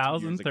was like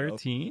 2 years ago.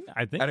 2013,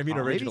 I think. And I mean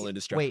Cons. original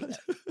Innistrad. Wait,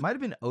 might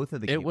have been Oath of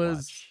the It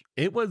was Gatewatch.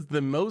 it was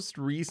the most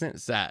recent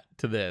set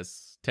to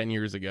this 10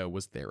 years ago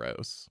was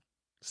Theros.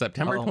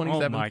 September Oh,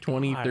 27th, my God.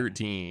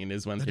 2013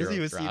 is when That Theros doesn't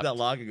even seem dropped. that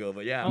long ago,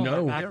 but yeah. Oh,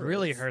 No. my back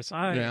really hurts.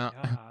 Yeah.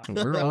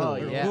 We're Oh,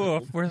 old. yeah.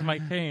 Oof, where's my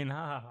cane?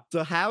 Ah.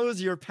 So how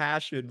is your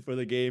passion for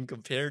the game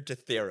compared to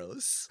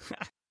Theros?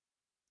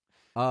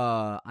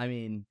 I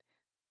mean,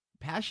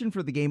 passion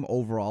for the game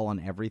overall on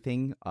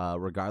everything,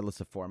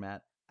 regardless of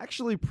format,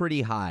 actually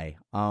pretty high.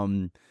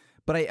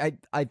 But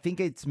I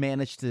think it's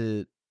managed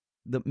to,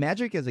 the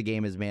Magic as a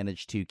game has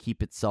managed to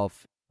keep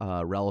itself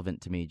relevant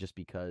to me just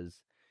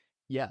because,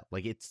 yeah,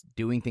 like it's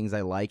doing things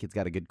I like. It's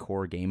got a good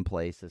core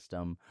gameplay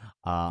system.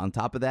 On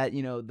top of that,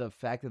 the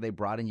fact that they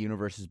brought in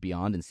Universes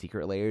Beyond and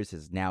Secret Layers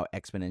has now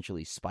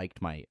exponentially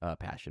spiked my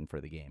passion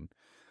for the game.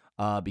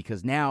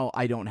 Because now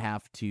I don't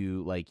have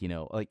to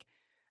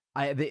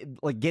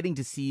getting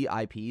to see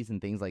IPs and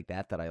things like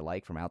that I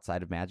like from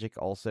outside of Magic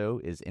also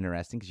is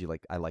interesting because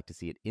I like to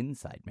see it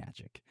inside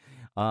Magic,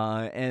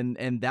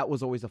 and that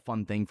was always a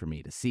fun thing for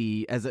me to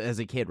see as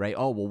a kid, right?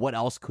 Oh well, what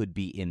else could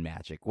be in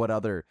Magic? What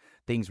other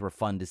things were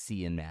fun to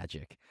see in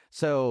Magic?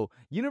 So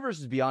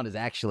Universes Beyond is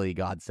actually a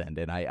godsend,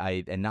 and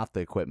I not the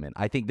equipment.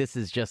 I think this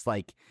is just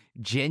like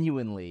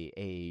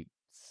genuinely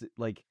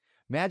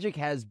Magic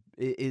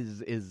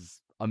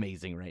is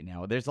amazing right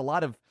now. There's a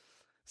lot of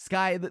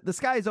the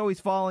sky is always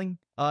falling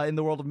in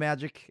the world of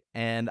Magic,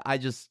 and I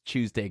just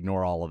choose to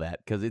ignore all of that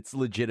because it's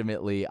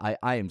legitimately I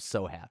am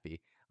so happy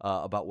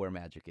about where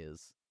Magic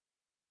is.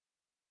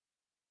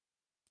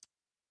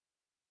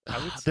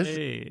 I would This-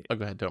 say. Oh,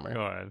 go ahead, Tomer.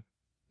 Go ahead.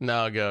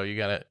 No, go. You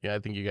got it. Yeah, I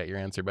think you got your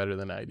answer better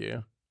than I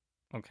do.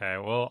 Okay,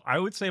 well, I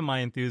would say my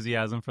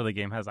enthusiasm for the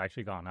game has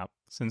actually gone up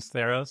since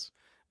Theros,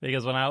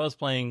 because when I was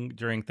playing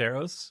during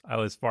Theros, I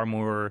was far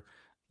more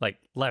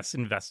less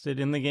invested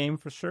in the game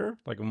for sure,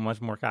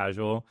 much more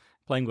casual,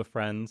 playing with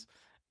friends.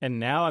 And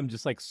now I'm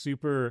just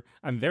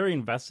I'm very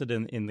invested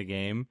in the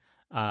game,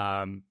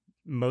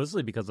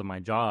 mostly because of my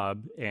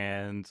job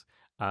and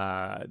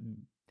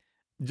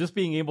just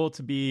being able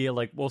to be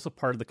also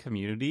part of the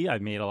community.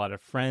 I've made a lot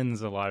of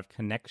friends, a lot of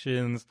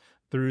connections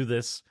through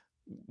this,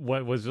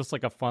 what was just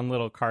a fun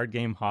little card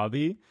game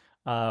hobby.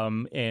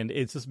 And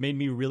it's just made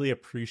me really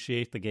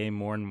appreciate the game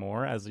more and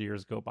more as the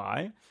years go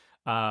by.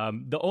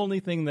 The only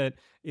thing that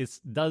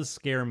does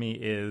scare me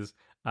is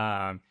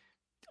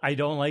I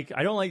don't like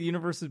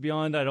Universes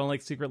Beyond. I don't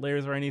like Secret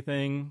Layers or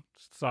anything.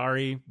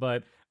 Sorry,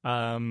 but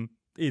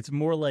it's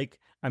more like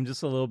I'm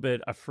just a little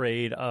bit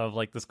afraid of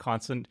this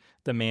constant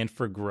demand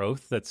for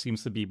growth that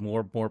seems to be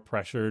more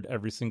pressured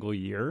every single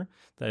year.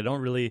 That I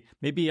don't really,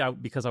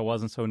 because I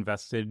wasn't so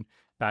invested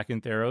back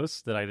in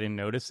Theros that I didn't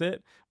notice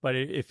it, but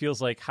it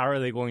feels like, how are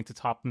they going to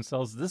top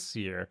themselves this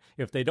year?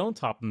 If they don't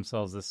top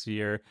themselves this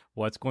year,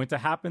 what's going to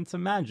happen to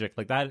Magic?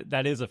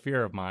 That is a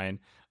fear of mine.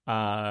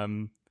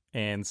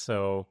 And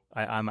so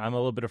I'm a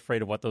little bit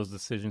afraid of what those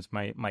decisions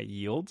might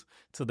yield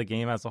to the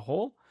game as a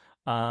whole.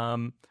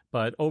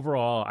 But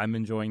overall, I'm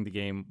enjoying the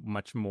game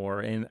much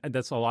more, and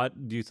that's a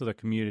lot due to the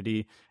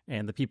community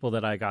and the people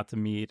that I got to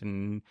meet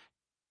and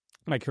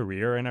my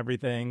career and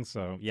everything.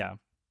 So yeah,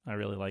 I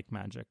really like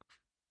Magic.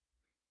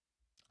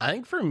 I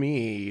think for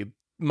me,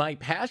 my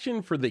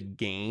passion for the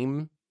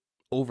game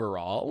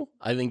overall,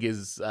 I think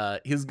has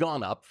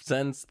gone up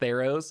since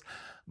Theros,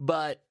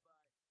 but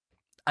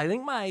I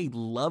think my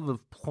love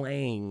of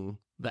playing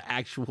the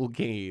actual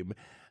game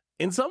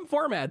in some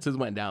formats has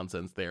went down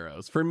since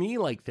Theros. For me,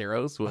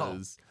 Theros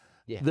was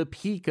yeah. the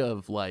peak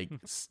of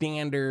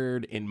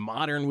standard, and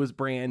modern was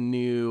brand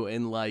new,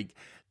 and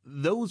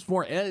those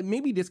four,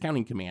 maybe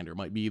discounting Commander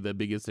might be the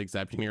biggest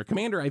exception here.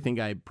 Commander, I think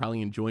I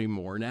probably enjoy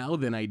more now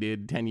than I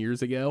did 10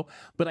 years ago,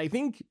 but I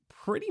think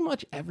pretty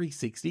much every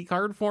 60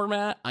 card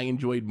format I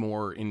enjoyed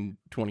more in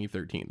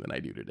 2013 than I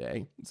do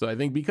today. So I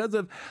think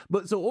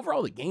so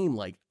overall the game,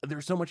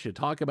 there's so much to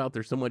talk about,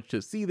 there's so much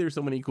to see, there's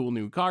so many cool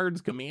new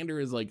cards. Commander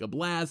is a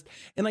blast,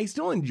 and I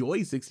still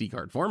enjoy 60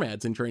 card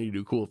formats and trying to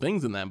do cool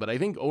things in them, but I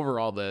think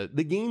overall the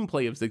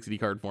gameplay of 60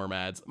 card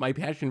formats, my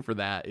passion for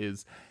that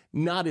is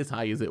not as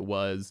high as it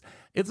was.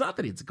 It's not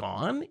that it's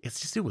gone,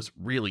 it's just it was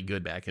really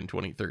good back in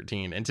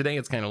 2013, and today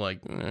it's kind of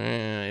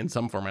in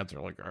some formats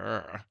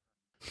are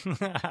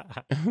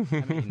I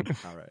mean,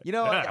 All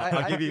right.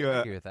 I'll give you a-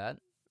 agree with that.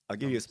 I'll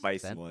give you a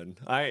spicy 100%. one.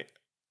 I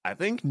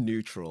think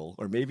neutral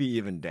or maybe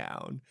even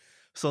down.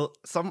 So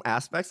some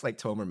aspects, like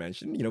Tomer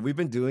mentioned, we've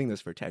been doing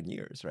this for 10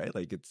 years, right?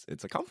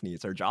 It's a company,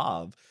 it's our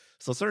job.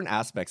 So certain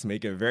aspects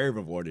make it very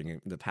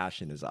rewarding. The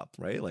passion is up,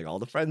 right? All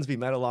the friends we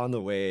met along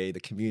the way, the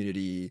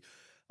community,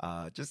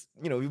 Just,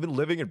 we've been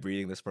living and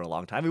breathing this for a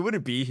long time. We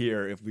wouldn't be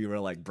here if we were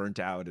like burnt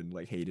out and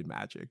like hated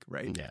Magic,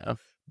 right? Yeah.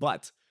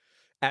 But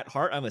at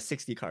heart, I'm a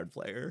 60 card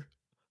player.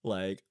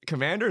 Like,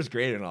 Commander is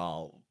great and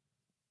all,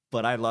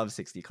 but I love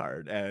 60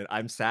 card, and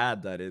I'm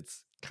sad that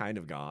it's kind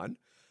of gone.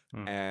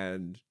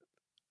 And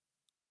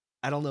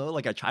I don't know,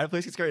 like, I try to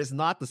play 60 card, it's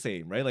not the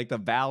same, right? Like, the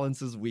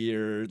balance is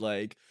weird.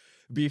 Like,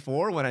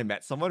 before, when I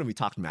met someone and we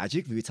talked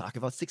Magic, we would talk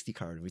about 60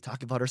 card, and we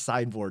talk about our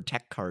sideboard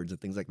tech cards and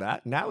things like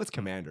that. Now it's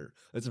Commander.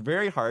 It's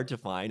very hard to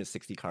find a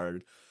 60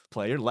 card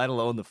player, let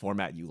alone the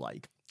format you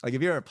like. Like,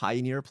 if you're a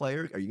Pioneer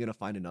player, are you going to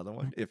find another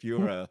one? If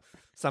you're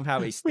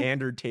somehow a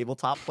standard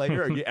tabletop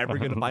player, are you ever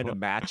going to find a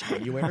match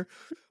anywhere?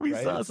 We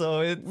Right? saw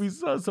someone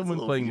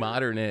little playing weird.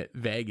 Modern at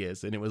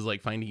Vegas, and it was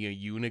like finding a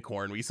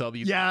unicorn. We saw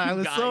these Yeah, two I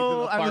was guys so-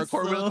 in the I far was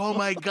corner. We're like, so- oh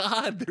my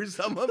god, there's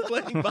someone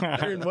playing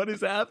Modern. What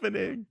is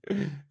happening?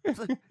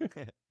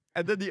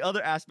 And then the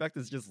other aspect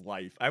is just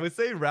life. I would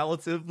say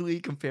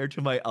relatively compared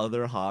to my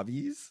other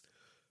hobbies,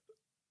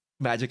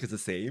 Magic is the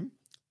same,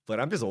 but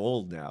I'm just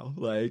old now.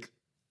 Like,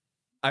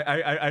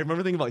 I remember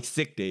thinking about like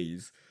sick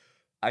days.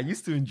 I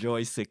used to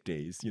enjoy sick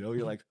days. You're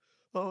like,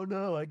 oh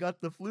no, I got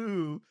the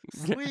flu.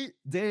 Sweet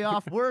day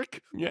off work.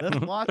 Yeah. Let's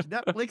watch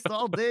Netflix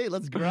all day.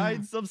 Let's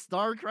grind some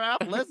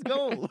StarCraft. Let's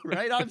go.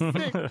 Right? I'm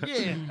sick.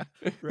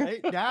 Yeah.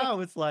 Right? Now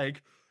it's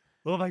like,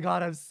 oh my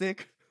God, I'm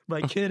sick.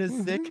 My kid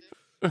is sick.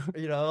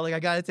 Like, I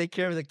gotta take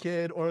care of the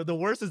kid. Or the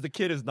worst is the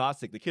kid is not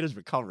sick. The kid is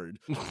recovered.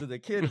 So the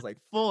kid is like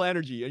full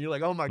energy. And you're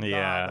like, oh my God.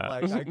 Yeah.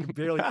 Like, I can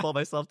barely pull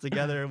myself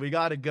together. We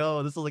gotta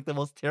go. This is like the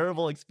most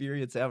terrible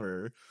experience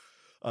ever.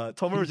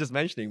 Tomer was just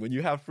mentioning, when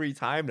you have free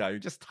time now, you're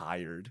just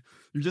tired.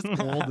 You're just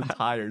old and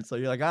tired. So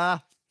you're like,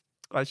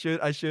 I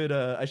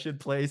should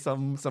play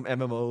some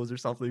MMOs or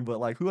something, but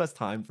like, who has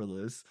time for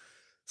this?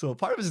 So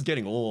part of it is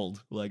getting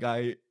old. Like,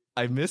 I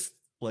miss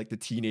like the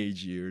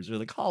teenage years or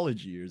the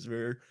college years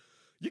where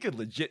you could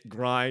legit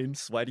grind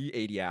sweaty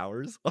 80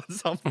 hours on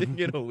something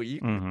in a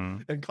week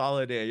Mhm. and call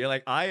it a day. You're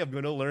like, I am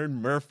going to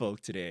learn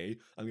Merfolk today.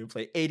 I'm going to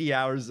play 80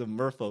 hours of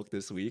Merfolk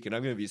this week, and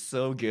I'm going to be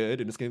so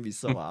good, and it's going to be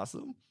so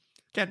awesome.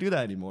 Can't do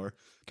that anymore.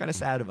 Kind of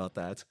sad about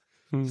that.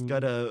 Just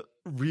gotta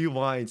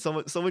rewind.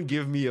 Someone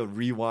give me a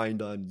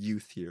rewind on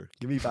youth here.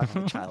 Give me back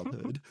my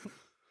childhood.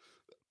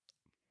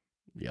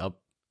 Yep.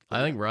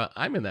 I think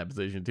I'm in that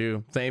position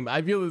too. Same.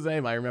 I feel the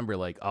same. I remember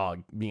like,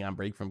 being on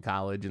break from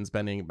college and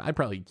I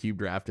probably cube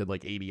drafted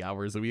like 80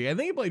 hours a week. I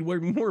think I played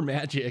more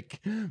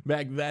Magic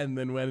back then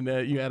than when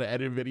you had to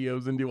edit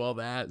videos and do all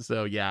that.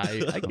 So yeah,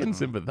 I can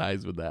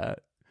sympathize with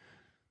that.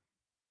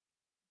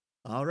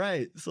 All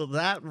right. So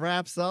that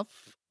wraps up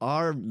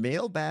our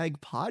mailbag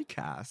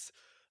podcast.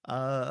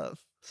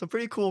 Some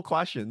pretty cool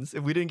questions.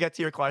 If we didn't get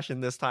to your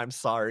question this time,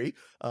 sorry.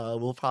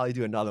 We'll probably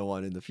do another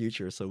one in the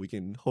future so we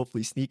can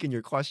hopefully sneak in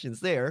your questions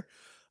there.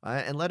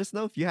 And let us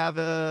know if you have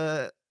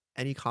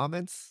any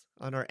comments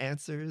on our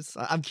answers.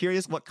 I'm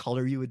curious what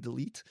color you would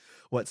delete,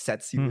 what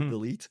sets you would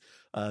delete.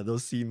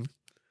 Those seem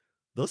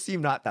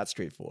not that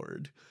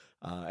straightforward.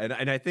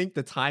 And I think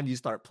the time you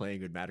start playing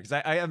would matter, because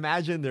I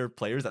imagine there are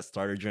players that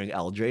started during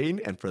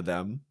Eldraine, and for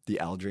them, the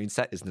Eldraine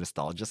set is the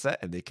nostalgia set,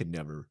 and they can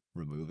never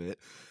remove it.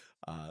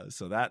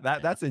 So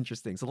that's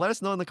interesting. So let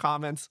us know in the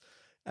comments,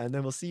 and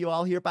then we'll see you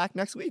all here back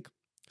next week.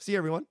 See you,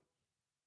 everyone.